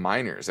better than the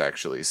miners,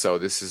 actually. So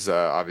this is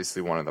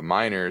obviously one of the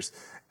miners.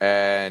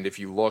 And if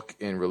you look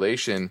in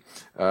relation,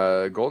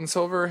 gold and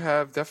silver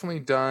have definitely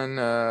done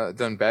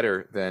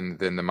better than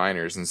the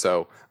miners. And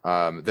so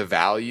the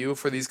value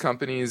for these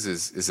companies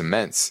is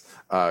immense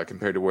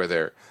compared to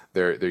where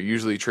they're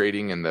usually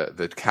trading, and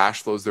the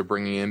cash flows they're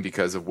bringing in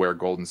because of where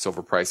gold and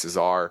silver prices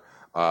are.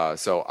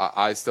 So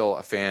I'm still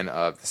a fan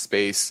of the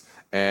space.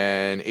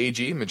 And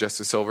AG,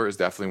 Majestic Silver, is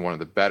definitely one of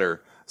the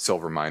better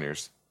silver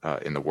miners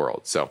in the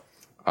world. So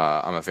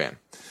I'm a fan.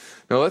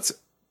 Now let's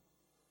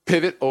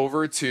pivot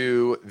over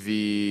to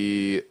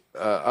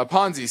a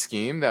Ponzi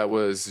scheme that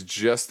was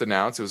just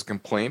announced. It was a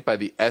complaint by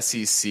the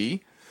SEC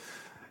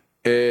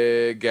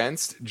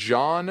against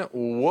John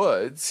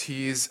Woods.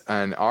 He's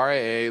an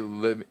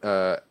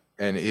RIA,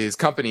 and his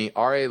company,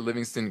 RIA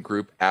Livingston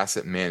Group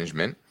Asset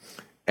Management.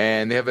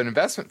 And they have an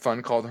investment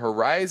fund called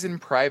Horizon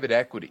Private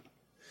Equity.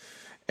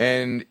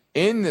 And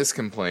in this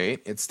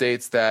complaint, it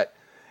states that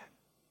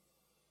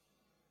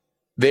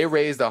they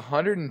raised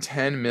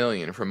 $110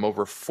 million from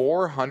over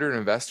 400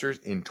 investors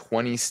in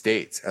 20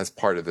 states as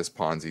part of this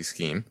Ponzi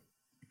scheme.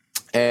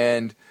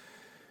 And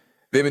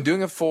they've been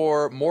doing it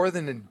for more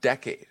than a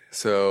decade.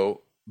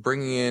 So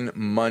bringing in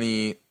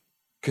money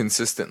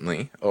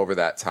consistently over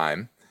that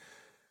time.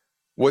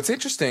 What's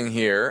interesting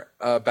here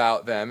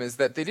about them is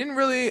that they didn't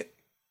really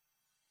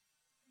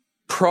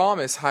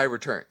promise high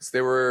returns.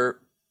 They were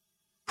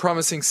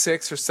promising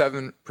 6 or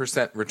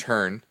 7%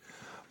 return,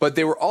 but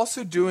they were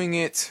also doing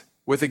it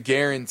with a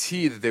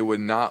guarantee that they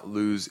would not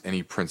lose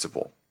any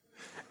principal.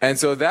 And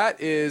so that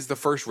is the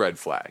first red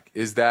flag,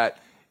 is that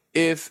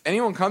if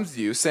anyone comes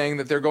to you saying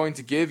that they're going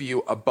to give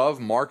you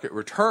above market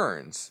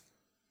returns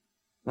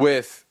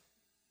with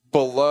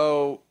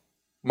below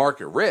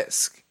market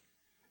risk,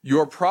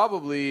 you're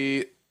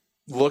probably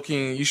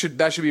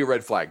that should be a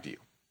red flag to you.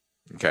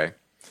 Okay.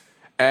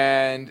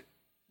 And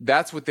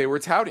that's what they were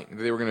touting.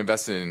 They were going to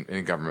invest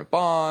in government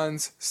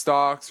bonds,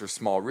 stocks, or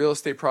small real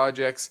estate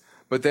projects,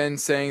 but then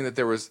saying that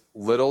there was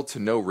little to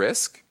no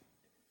risk.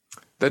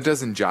 That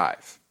doesn't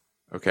jive.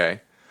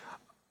 Okay.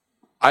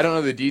 I don't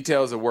know the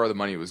details of where the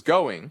money was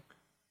going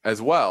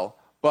as well,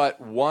 but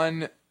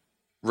one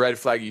red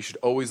flag you should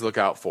always look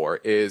out for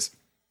is,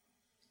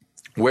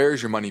 where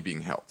is your money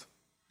being held?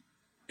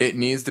 It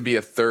needs to be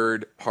a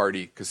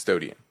third-party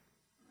custodian.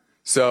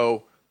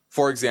 So,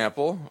 for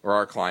example,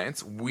 our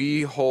clients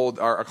hold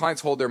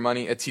their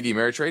money at TD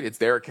Ameritrade. It's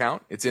their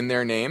account. It's in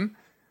their name.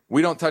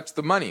 We don't touch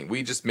the money.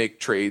 We just make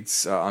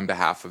trades on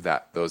behalf of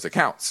those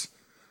accounts.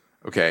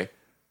 Okay,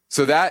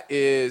 so that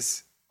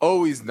is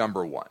always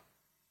number one.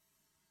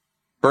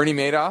 Bernie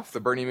Madoff,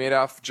 the Bernie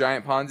Madoff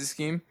giant Ponzi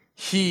scheme,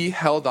 he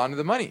held onto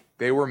the money.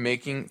 They were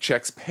making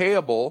checks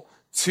payable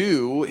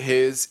to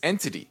his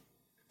entity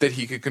that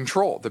he could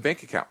control, the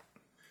bank account.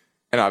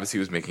 And obviously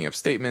he was making up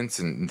statements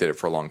and did it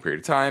for a long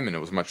period of time, and it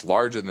was much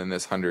larger than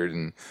this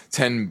 $110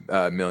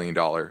 million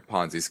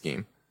Ponzi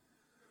scheme.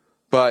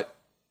 But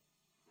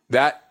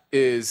that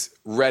is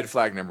red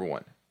flag number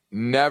one.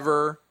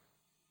 Never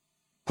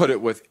put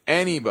it with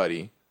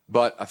anybody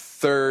but a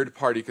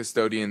third-party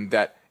custodian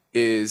that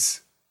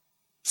is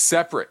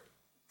separate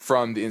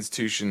from the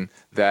institution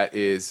that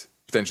is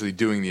potentially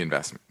doing the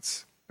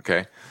investments.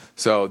 Okay?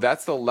 So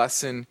that's the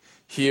lesson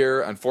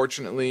here.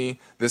 Unfortunately,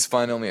 this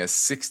fund only has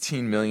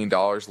 $16 million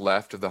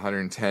left of the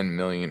 $110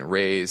 million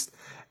raised,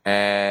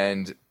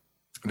 and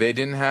they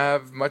didn't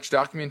have much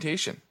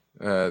documentation,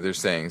 they're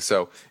saying.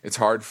 So it's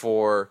hard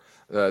for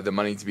the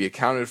money to be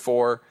accounted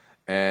for,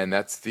 and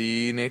that's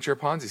the nature of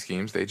Ponzi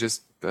schemes. They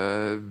just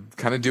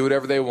kind of do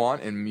whatever they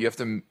want, and you have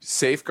to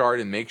safeguard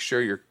and make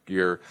sure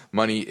your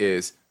money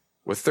is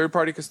with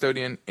third-party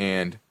custodian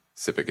and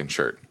SIPC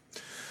insured.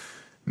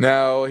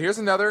 Now, here's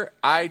another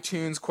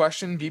iTunes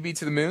question. BB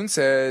to the Moon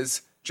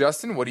says,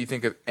 Justin, what do you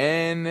think of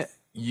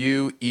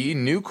NUE,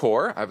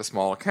 Nucor? I have a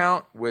small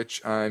account,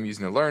 which I'm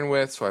using to learn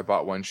with, so I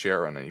bought one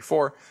share around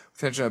 94.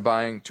 Intention of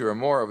buying 2 or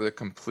more over to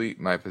complete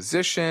my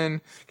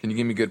position. Can you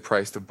give me a good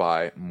price to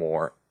buy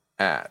more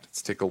at?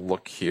 Let's take a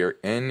look here.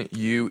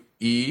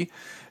 NUE.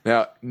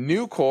 Now,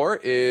 Nucor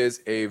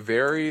is a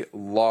very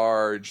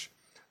large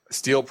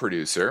steel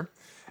producer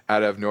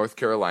out of North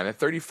Carolina,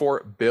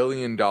 $34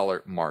 billion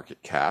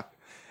market cap.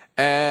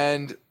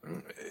 And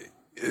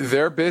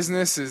their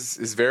business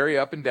is very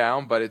up and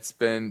down, but it's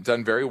been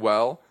done very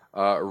well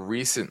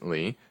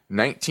recently.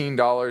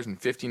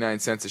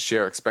 $19.59 a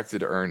share expected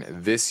to earn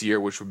this year,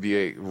 which would be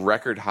a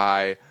record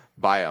high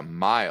by a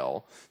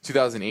mile.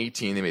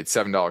 2018, they made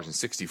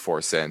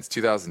 $7.64.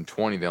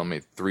 2020, they only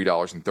made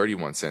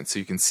 $3.31. So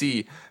you can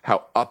see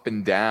how up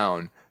and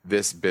down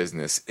this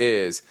business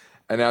is.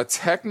 And now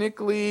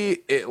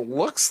technically, it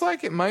looks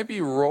like it might be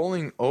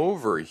rolling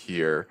over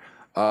here.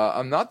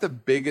 I'm not the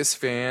biggest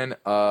fan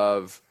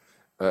of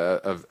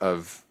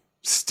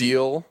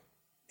steel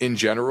in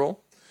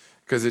general,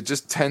 because it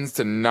just tends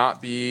to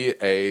not be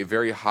a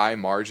very high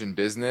margin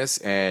business,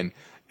 and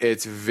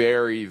it's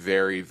very,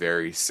 very,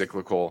 very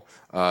cyclical.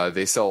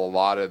 They sell a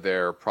lot of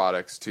their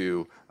products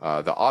to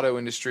the auto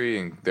industry,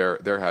 and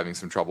they're having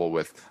some trouble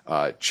with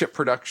chip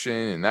production,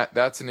 and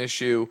that's an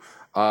issue.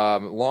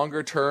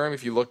 Longer term,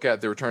 if you look at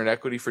the return on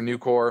equity for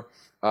Nucor,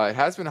 It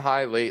has been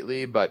high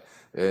lately, but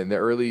in the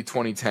early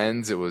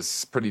 2010s, it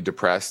was pretty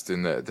depressed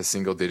in the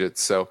single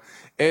digits. So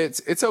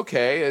it's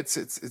okay.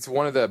 It's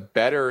one of the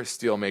better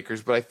steel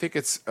makers, but I think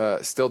it's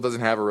still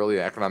doesn't have a really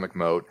economic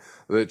moat.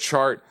 The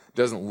chart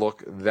doesn't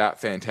look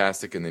that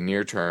fantastic in the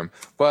near term,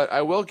 but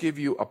I will give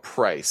you a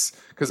price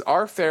because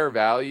our fair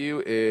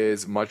value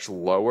is much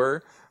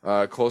lower,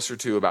 closer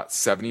to about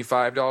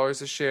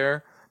 $75 a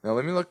share. Now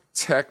let me look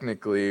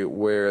technically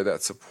where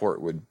that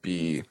support would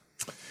be.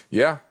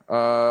 Yeah,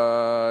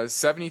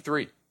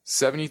 $73.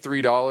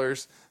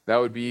 That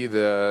would be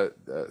the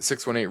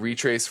 618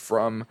 retrace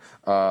from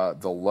the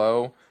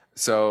low.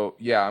 So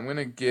yeah, I'm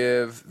gonna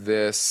give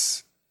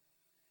this.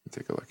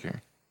 Take a look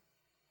here.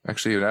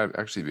 Actually, it would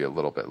actually be a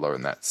little bit lower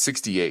than that.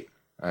 68.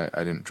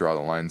 I didn't draw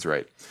the lines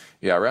right.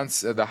 Yeah, around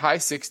the high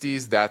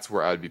 60s. That's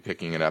where I'd be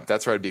picking it up.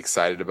 That's where I'd be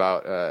excited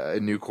about a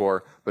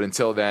Nucor. But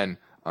until then,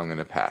 I'm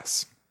gonna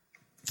pass.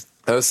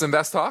 That was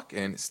Invest Talk,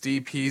 and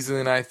Steve Peasley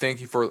and I thank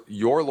you for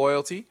your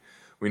loyalty.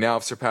 We now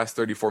have surpassed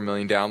 34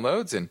 million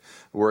downloads, and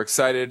we're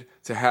excited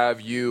to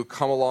have you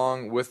come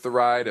along with the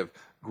ride of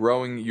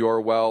growing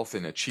your wealth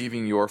and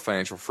achieving your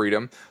financial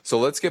freedom. So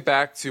let's get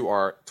back to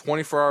our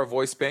 24-hour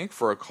voice bank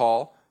for a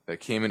call that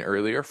came in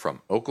earlier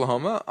from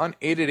Oklahoma on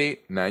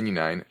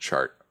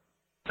 888-99-CHART.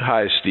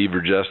 Hi, Steve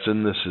or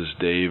Justin. This is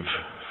Dave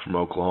from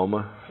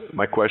Oklahoma.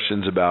 My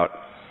question's about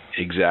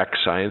Exact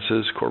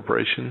Sciences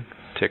Corporation,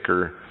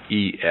 ticker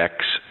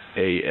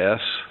EXAS.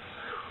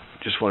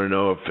 Just want to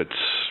know if it's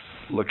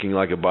looking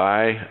like a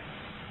buy.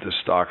 The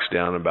stock's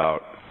down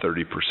about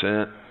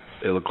 30%.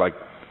 They look like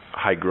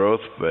high growth,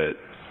 but it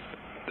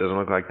doesn't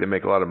look like they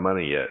make a lot of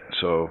money yet.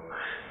 So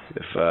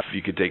if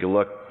you could take a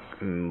look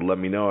and let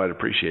me know, I'd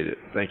appreciate it.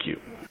 Thank you.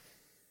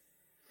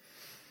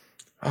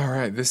 All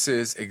right, this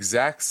is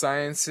Exact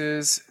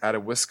Sciences out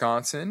of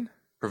Wisconsin.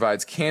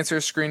 Provides cancer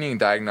screening and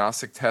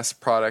diagnostic test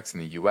products in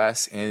the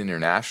U.S. and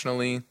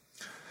internationally.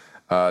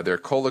 Their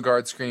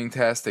Cologuard screening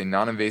test, a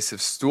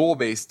non-invasive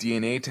stool-based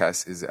DNA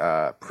test, is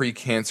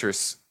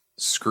pre-cancerous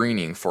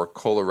screening for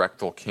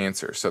colorectal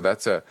cancer. So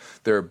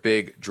they're a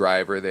big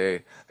driver.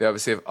 They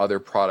obviously have other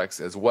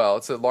products as well.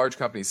 It's a large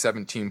company,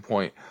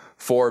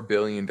 $17.4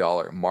 billion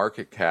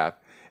market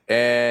cap.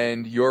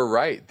 And you're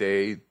right,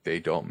 they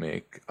don't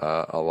make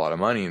a lot of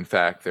money. In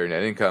fact, their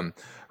net income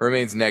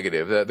remains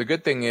negative. The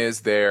good thing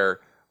is their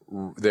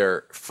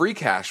free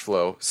cash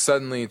flow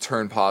suddenly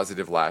turned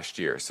positive last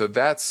year. So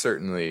that's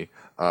certainly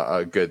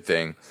a good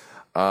thing.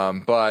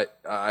 But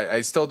I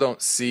still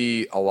don't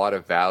see a lot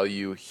of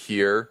value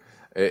here.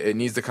 It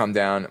needs to come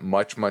down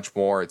much, much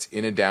more. It's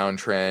in a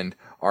downtrend.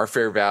 Our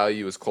fair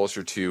value is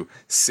closer to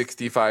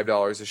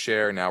 $65 a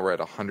share. Now we're at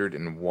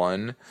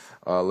 $101.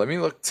 Let me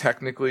look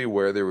technically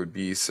where there would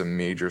be some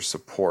major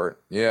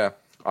support. Yeah.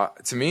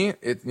 To me,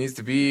 it needs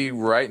to be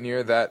right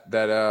near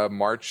that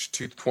March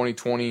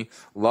 2020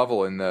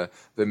 level in the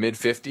mid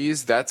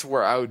 50s. That's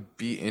where I would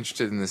be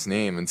interested in this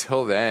name.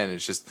 Until then,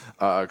 it's just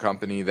a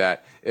company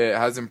that it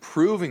has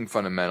improving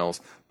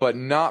fundamentals, but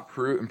not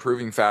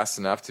improving fast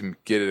enough to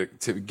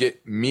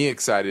get me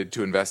excited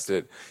to invest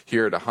it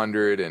here at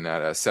 100 and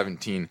at a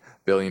 $17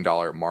 billion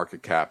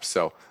market cap.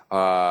 So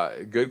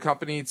good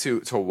company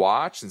to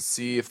watch and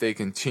see if they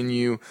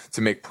continue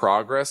to make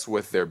progress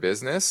with their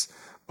business,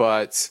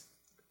 but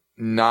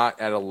not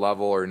at a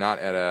level or not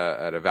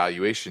at a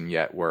valuation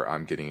yet where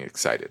I'm getting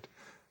excited.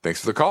 Thanks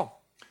for the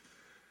call.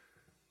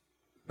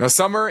 Now,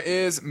 summer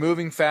is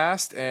moving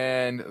fast,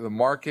 and the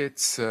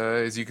market,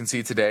 as you can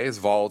see today, is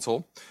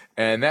volatile.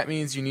 And that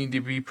means you need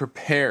to be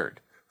prepared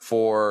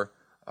for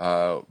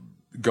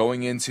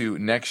going into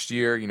next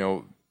year. You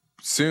know,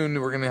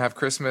 soon we're going to have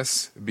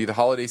Christmas, it'll be the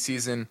holiday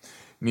season.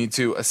 You need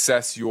to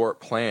assess your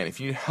plan. If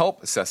you need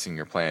help assessing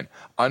your plan,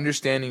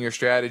 understanding your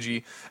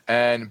strategy,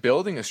 and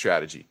building a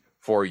strategy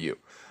for you,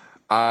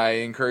 I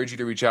encourage you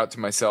to reach out to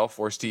myself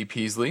or Steve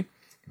Peasley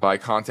by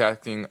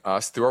contacting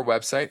us through our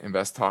website,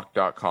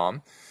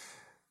 investtalk.com.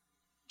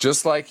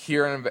 Just like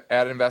here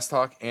at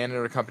InvestTalk and at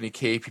our company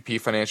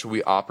KPP Financial,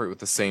 we operate with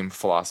the same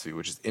philosophy,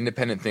 which is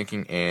independent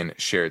thinking and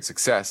shared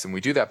success. And we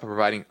do that by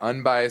providing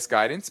unbiased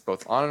guidance,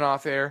 both on and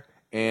off air,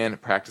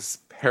 and practice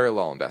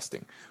parallel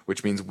investing,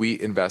 which means we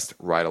invest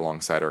right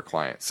alongside our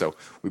clients. So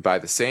we buy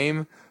the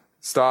same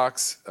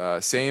stocks,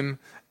 same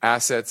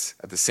assets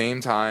at the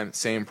same time,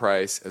 same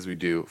price as we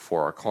do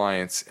for our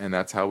clients, and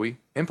that's how we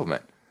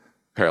implement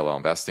parallel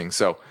investing.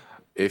 So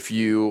if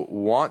you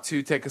want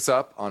to take us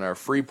up on our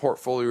free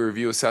portfolio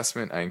review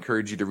assessment, I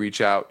encourage you to reach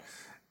out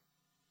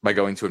by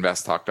going to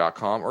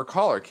investtalk.com or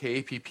call our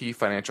KPP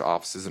financial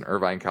offices in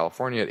Irvine,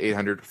 California at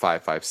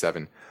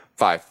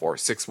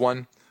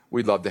 800-557-5461.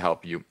 We'd love to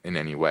help you in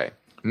any way.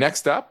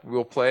 Next up,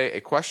 we'll play a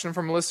question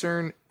from a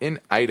listener in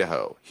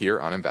Idaho here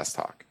on Invest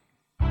Talk.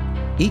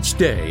 Each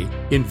day,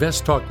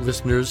 Invest Talk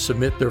listeners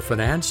submit their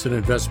finance and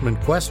investment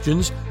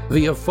questions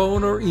via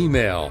phone or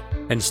email.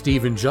 And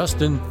Steve and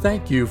Justin,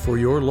 thank you for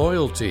your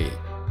loyalty.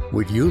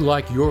 Would you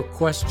like your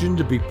question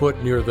to be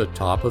put near the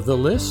top of the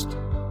list?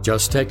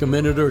 Just take a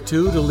minute or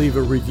two to leave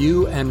a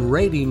review and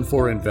rating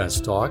for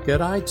Invest Talk at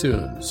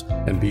iTunes.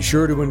 And be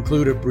sure to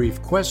include a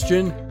brief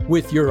question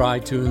with your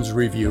iTunes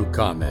review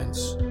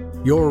comments.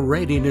 Your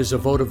rating is a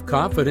vote of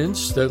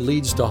confidence that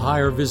leads to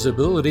higher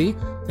visibility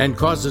and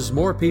causes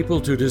more people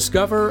to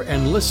discover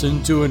and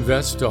listen to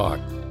Invest Talk.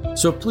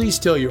 So please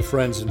tell your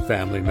friends and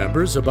family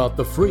members about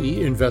the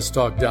free Invest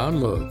Talk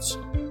downloads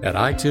at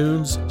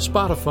iTunes,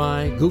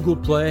 Spotify, Google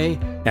Play,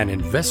 and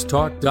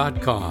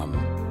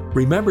investtalk.com.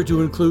 Remember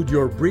to include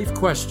your brief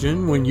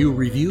question when you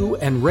review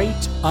and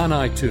rate on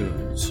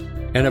iTunes.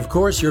 And of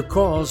course, your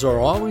calls are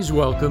always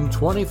welcome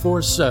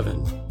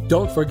 24/7.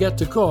 Don't forget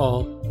to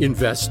call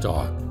Invest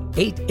Talk.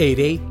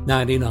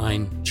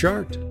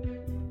 888-99-CHART.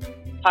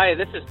 Hi,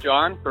 this is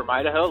John from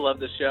Idaho. Love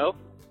the show.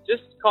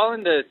 Just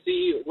calling to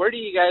see, where do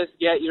you guys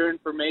get your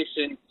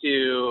information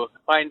to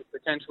find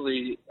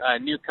potentially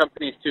new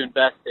companies to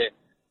invest in?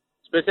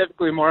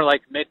 Specifically more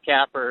like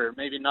mid-cap or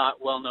maybe not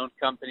well-known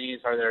companies.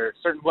 Are there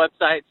certain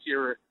websites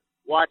you're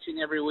watching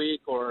every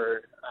week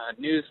or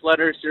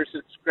newsletters you're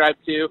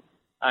subscribed to?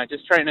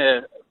 Just trying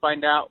to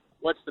find out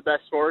what's the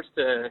best source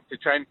to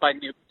try and find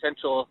new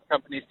potential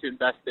companies to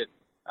invest in.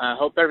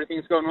 Hope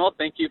everything's going well.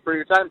 Thank you for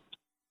your time.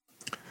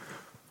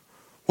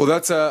 Well,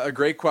 that's a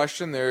great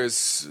question.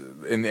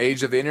 In the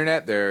age of the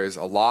internet, there's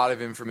a lot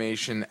of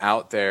information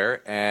out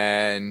there,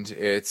 and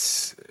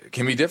it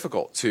can be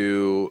difficult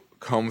to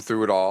comb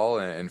through it all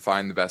and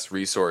find the best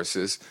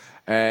resources.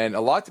 And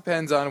a lot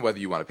depends on whether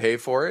you want to pay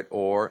for it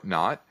or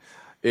not.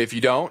 If you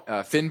don't,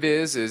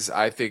 FinViz is,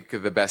 I think,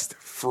 the best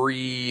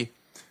free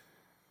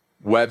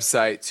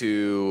website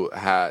to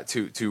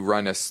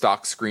run a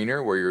stock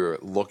screener where you're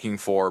looking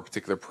for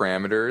particular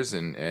parameters,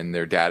 and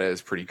their data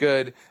is pretty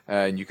good,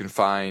 and you can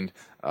find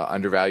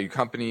undervalued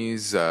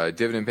companies,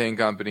 dividend paying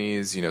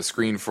companies,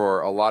 screen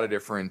for a lot of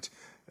different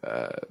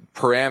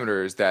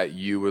parameters that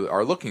you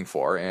are looking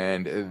for,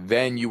 and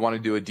then you want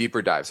to do a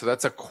deeper dive. So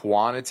that's a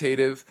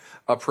quantitative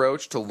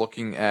approach to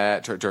looking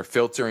at to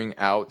filtering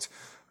out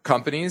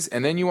companies,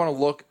 and then you want to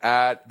look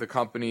at the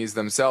companies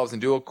themselves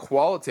and do a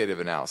qualitative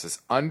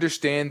analysis.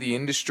 Understand the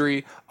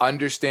industry,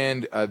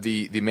 understand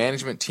the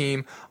management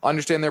team,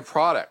 understand their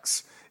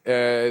products.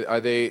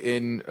 Are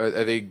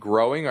they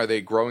growing? Are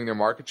they growing their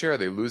market share? Are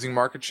they losing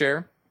market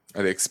share?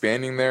 Are they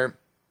expanding their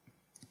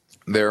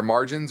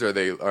margins? Are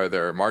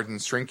their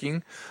margins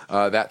shrinking?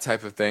 That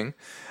type of thing.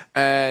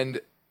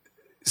 And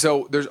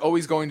so there's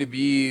always going to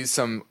be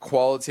some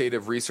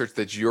qualitative research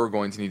that you're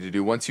going to need to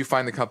do once you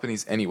find the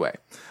companies anyway.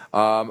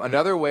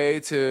 Another way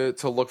to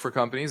look for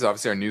companies,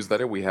 obviously our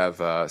newsletter, we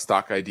have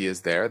stock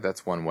ideas there.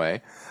 That's one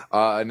way.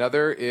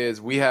 Another is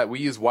we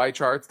use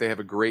YCharts. They have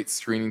a great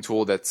screening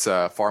tool that's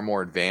far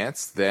more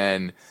advanced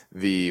than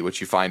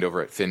what you find over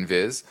at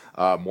FinViz.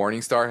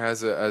 Morningstar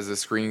has a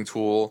screening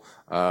tool.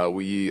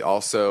 We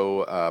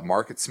also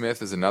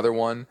MarketSmith is another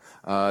one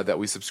that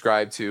we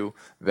subscribe to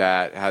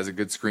that has a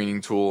good screening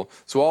tool.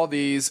 So all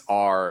these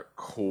are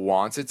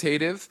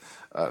quantitative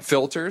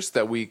filters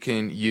that we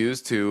can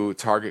use to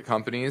target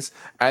companies,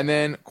 and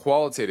then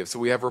qualitative. So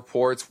we have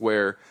reports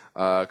where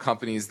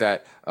companies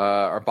that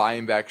are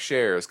buying back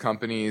shares,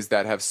 companies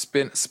that have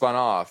spun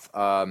off,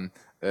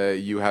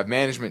 you have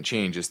management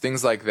changes,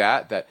 things like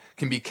that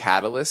can be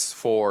catalysts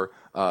for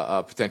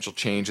a potential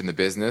change in the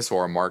business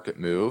or a market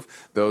move.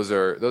 Those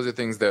are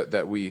things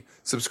that we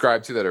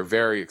subscribe to that are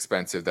very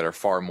expensive, that are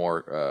far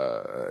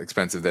more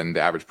expensive than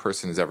the average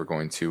person is ever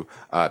going to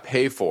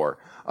pay for.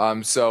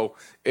 So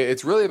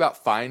it's really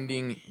about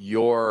finding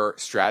your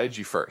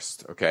strategy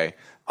first, okay?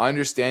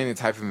 Understanding the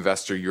type of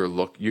investor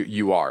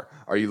you are.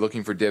 Are you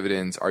looking for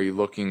dividends? Are you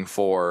looking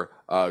for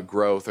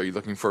growth? Are you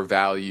looking for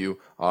value?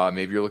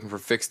 Maybe you're looking for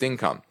fixed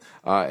income,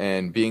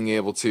 and being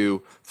able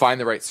to find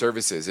the right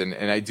services.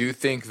 And I do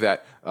think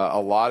that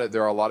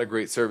there are a lot of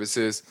great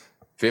services,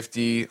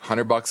 $50,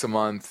 $100 a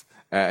month.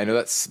 I know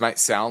that might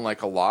sound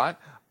like a lot,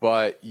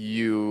 but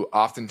you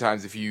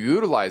oftentimes, if you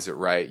utilize it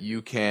right,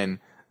 you can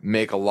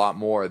make a lot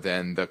more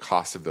than the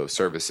cost of those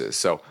services.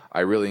 So I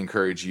really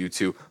encourage you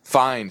to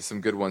find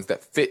some good ones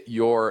that fit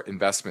your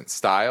investment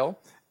style.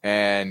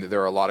 And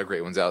there are a lot of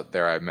great ones out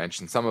there. I've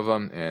mentioned some of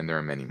them, and there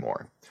are many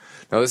more.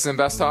 Now, this is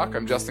Invest Talk.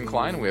 I'm Justin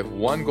Klein. We have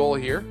one goal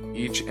here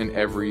each and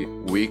every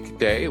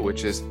weekday,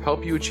 which is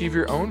help you achieve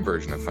your own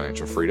version of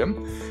financial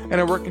freedom. And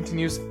our work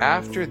continues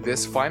after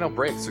this final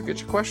break. So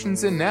get your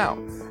questions in now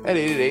at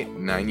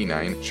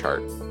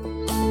 888-99-CHART.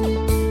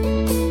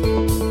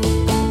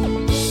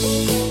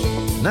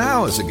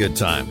 Now is a good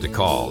time to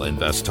call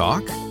Invest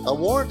Talk. A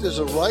warrant is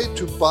a right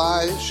to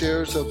buy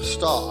shares of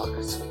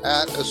stocks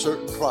at a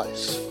certain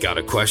price. Got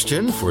a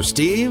question for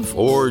Steve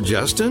or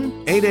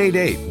Justin?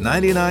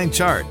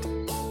 888-99-CHART.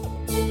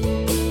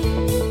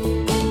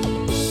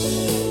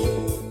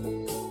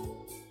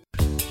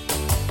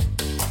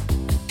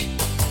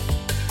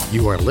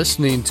 You are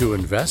listening to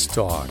Invest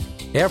Talk.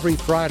 Every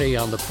Friday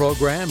on the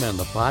program and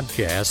the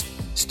podcast,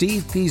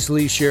 Steve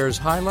Peasley shares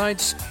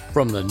highlights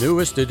from the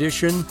newest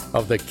edition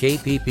of the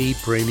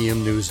KPP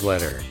Premium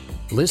Newsletter.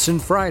 Listen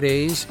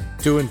Fridays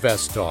to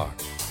Invest Talk.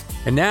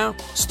 And now,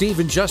 Steve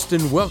and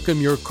Justin welcome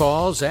your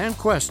calls and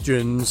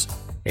questions.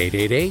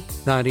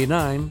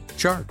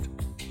 888-99-CHART.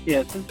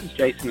 Yes, this is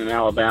Jason in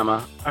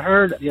Alabama. I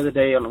heard the other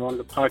day on one of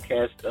the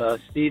podcasts,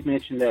 Steve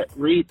mentioned that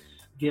REITs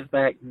give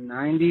back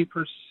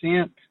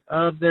 90%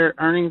 of their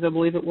earnings, I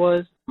believe it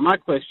was. My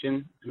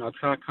question, and I'll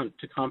try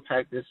to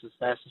compact this as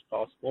fast as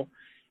possible,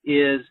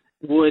 is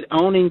would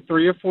owning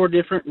 3 or 4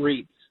 different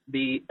REITs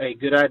be a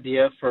good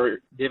idea for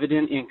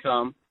dividend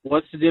income?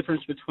 What's the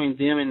difference between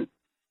them and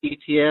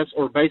ETFs,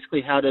 or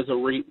basically how does a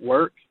REIT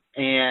work?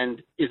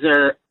 And is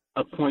there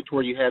a point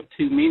where you have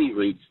too many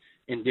REITs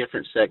in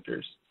different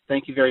sectors?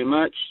 Thank you very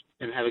much,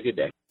 and have a good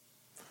day.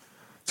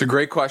 It's a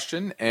great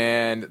question,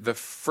 and the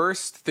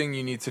first thing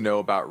you need to know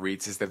about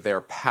REITs is that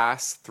they're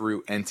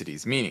pass-through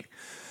entities, meaning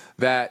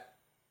that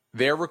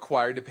they're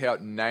required to pay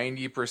out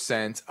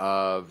 90%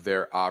 of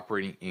their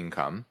operating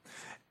income,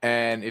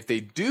 and if they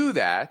do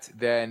that,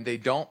 then they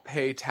don't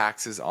pay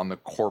taxes on the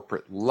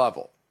corporate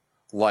level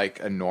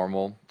like a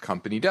normal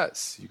company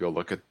does. You go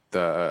look at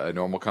a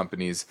normal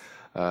company's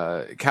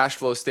cash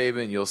flow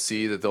statement, you'll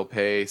see that they'll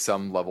pay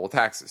some level of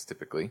taxes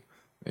typically.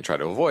 They try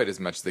to avoid as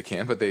much as they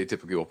can, but they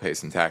typically will pay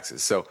some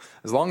taxes. So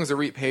as long as the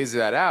REIT pays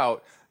that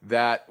out,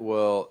 that's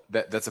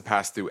a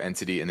pass-through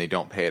entity and they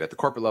don't pay it at the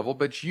corporate level,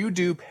 but you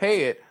do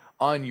pay it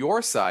on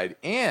your side,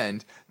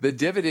 and the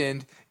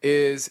dividend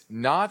is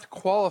not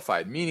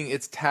qualified, meaning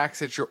it's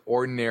taxed at your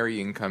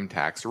ordinary income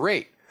tax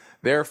rate.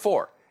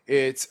 Therefore,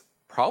 it's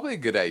probably a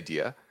good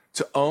idea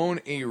to own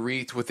a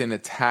REIT within a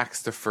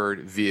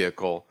tax-deferred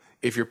vehicle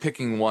if you're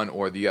picking one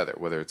or the other,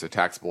 whether it's a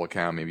taxable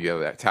account, maybe you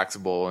have that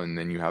taxable and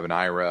then you have an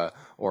IRA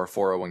or a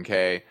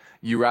 401k.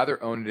 You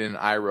rather own it in an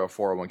IRA or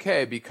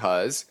 401k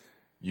because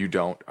you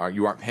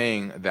aren't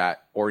paying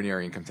that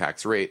ordinary income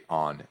tax rate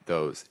on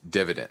those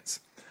dividends.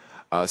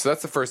 So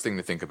that's the first thing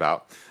to think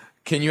about.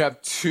 Can you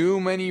have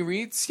too many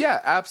REITs?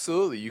 Yeah,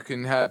 absolutely. You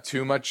can have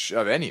too much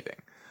of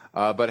anything.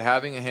 But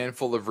having a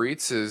handful of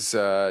REITs is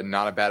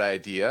not a bad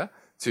idea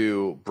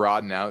to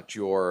broaden out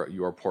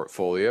your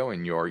portfolio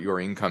and your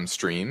income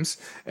streams.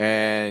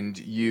 And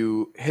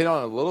you hit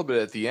on a little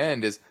bit at the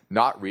end is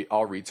not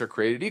all REITs are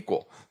created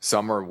equal.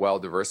 Some are well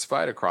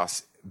diversified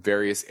across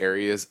various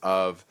areas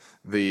of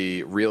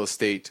the real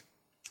estate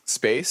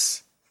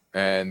space.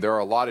 And there are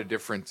a lot of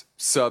different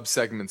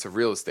sub-segments of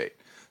real estate.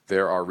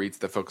 There are REITs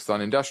that focus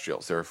on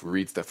industrials. There are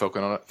REITs that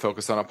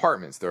focus on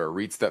apartments. There are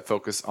REITs that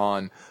focus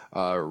on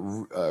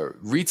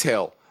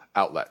retail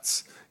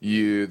outlets.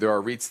 There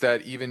are REITs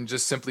that even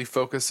just simply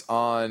focus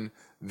on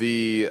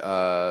the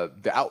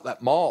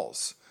outlet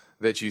malls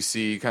that you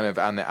see kind of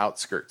on the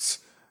outskirts,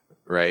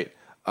 right?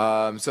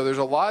 So there's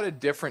a lot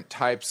of different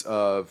types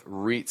of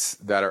REITs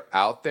that are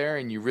out there,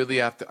 and you really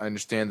have to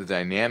understand the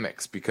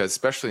dynamics because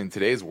especially in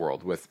today's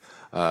world with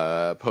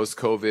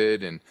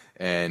post-COVID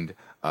and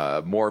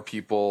more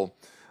people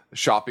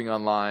shopping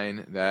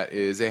online, that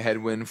is a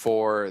headwind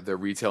for the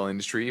retail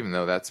industry, even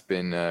though that's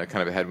been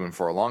kind of a headwind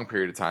for a long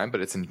period of time, but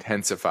it's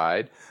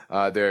intensified.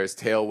 There's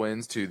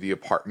tailwinds to the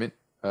apartment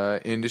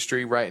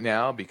industry right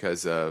now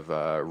because of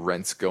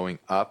rents going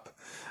up.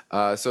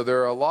 So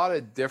there are a lot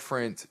of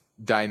different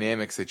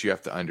dynamics that you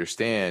have to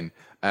understand,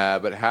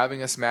 but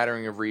having a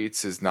smattering of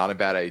REITs is not a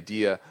bad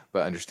idea,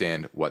 but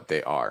understand what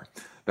they are.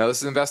 Now,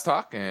 this is Invest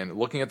Talk, and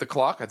looking at the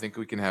clock, I think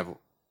we can have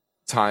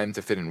time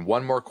to fit in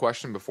one more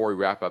question before we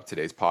wrap up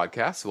today's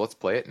podcast, so let's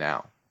play it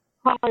now.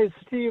 Hi,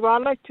 Steve.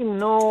 I'd like to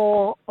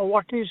know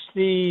what is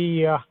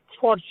the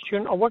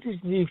fortune, or what is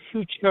the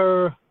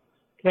future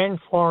trend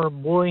for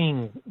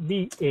Boeing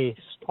BA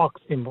stock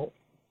symbol?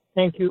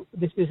 Thank you.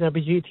 This is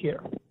Abhijit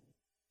here.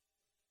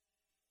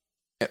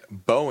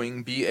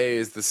 Boeing, BA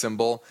is the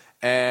symbol,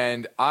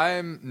 and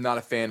I'm not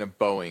a fan of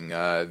Boeing.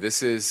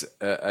 This is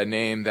a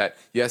name that,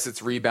 yes,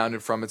 it's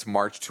rebounded from its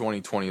March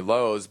 2020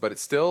 lows, but it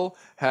still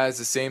has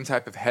the same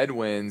type of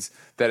headwinds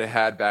that it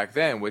had back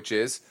then, which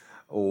is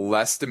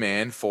less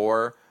demand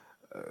for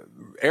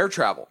air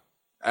travel.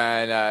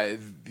 And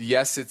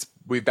yes,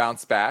 we've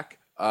bounced back.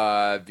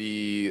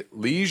 The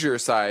leisure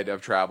side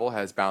of travel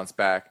has bounced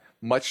back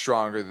much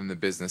stronger than the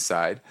business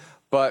side.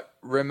 But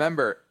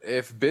remember,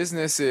 if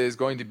business is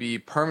going to be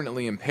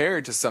permanently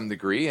impaired to some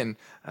degree, and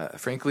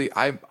frankly,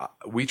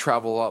 we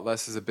travel a lot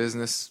less as a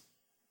business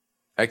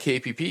at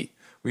KPP.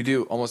 We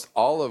do almost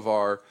all of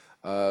our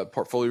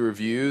portfolio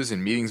reviews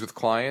and meetings with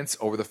clients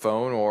over the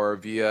phone or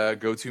via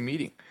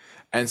GoToMeeting.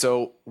 And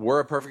so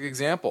we're a perfect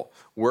example.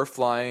 We're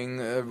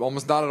flying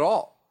almost not at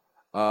all,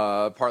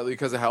 partly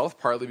because of health,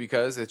 partly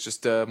because it's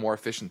just more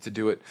efficient to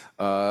do it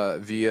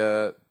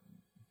via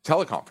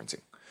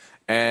teleconferencing.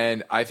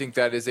 And I think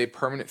that is a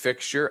permanent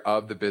fixture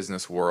of the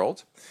business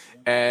world.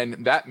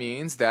 And that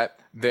means that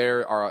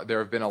there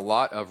have been a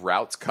lot of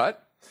routes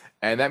cut,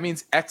 and that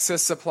means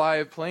excess supply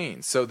of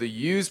planes. So the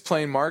used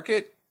plane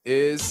market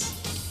is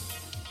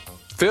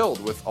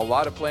filled with a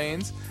lot of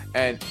planes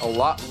and a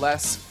lot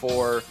less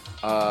for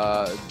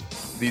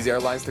these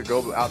airlines to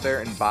go out there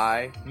and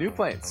buy new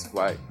planes.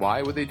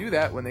 Why would they do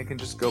that when they can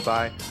just go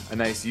buy a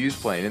nice used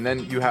plane? And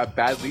then you have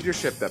bad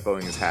leadership that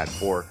Boeing has had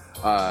for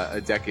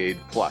a decade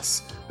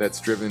plus.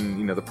 That's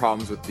driven, the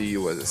problems with the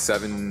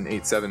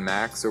 787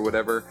 MAX or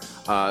whatever.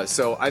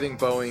 So I think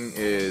Boeing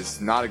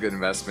is not a good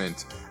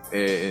investment.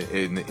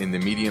 in the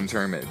medium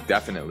term,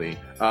 definitely.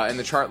 And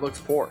the chart looks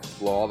poor,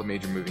 below all the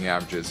major moving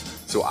averages.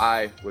 So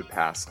I would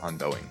pass on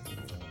Boeing.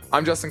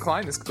 I'm Justin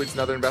Klein. This completes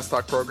another Invest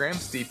Talk program.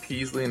 Steve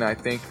Peasley and I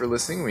thank you for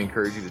listening. We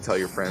encourage you to tell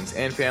your friends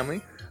and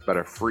family about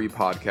our free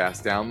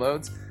podcast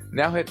downloads.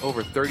 Now hit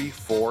over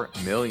 34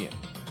 million.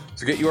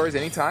 So get yours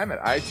anytime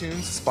at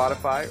iTunes,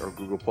 Spotify, or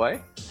Google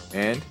Play.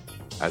 And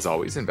as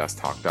always,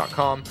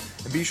 investtalk.com.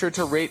 And be sure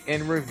to rate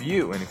and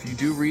review. And if you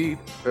do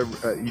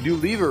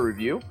leave a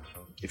review,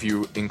 if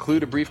you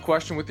include a brief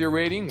question with your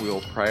rating,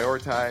 we'll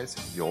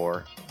prioritize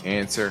your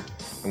answer.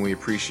 And we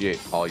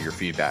appreciate all your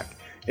feedback.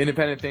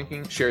 Independent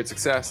thinking, shared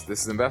success.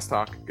 This is Invest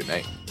Talk. Good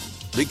night.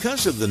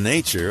 Because of the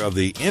nature of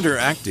the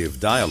interactive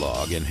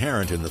dialogue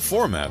inherent in the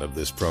format of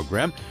this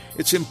program,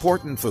 it's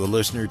important for the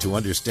listener to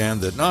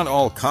understand that not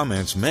all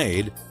comments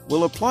made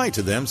will apply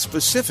to them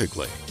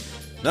specifically.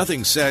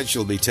 Nothing said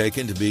shall be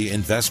taken to be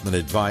investment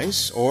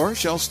advice, or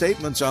shall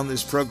statements on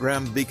this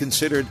program be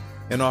considered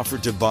an offer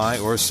to buy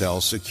or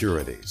sell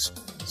securities.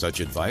 Such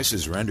advice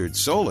is rendered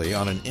solely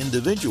on an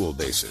individual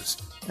basis,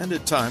 and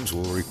at times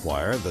will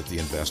require that the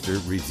investor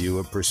review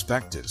a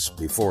prospectus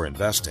before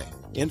investing.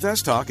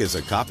 Invest Talk is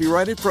a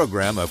copyrighted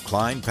program of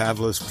Klein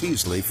Pavlis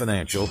Peasley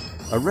Financial,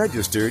 a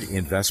registered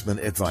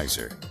investment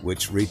advisor,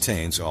 which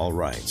retains all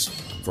rights.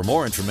 For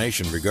more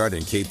information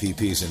regarding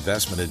KPP's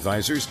investment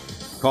advisors,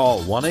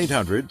 call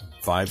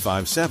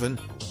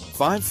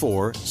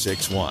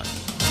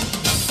 1-800-557-5461.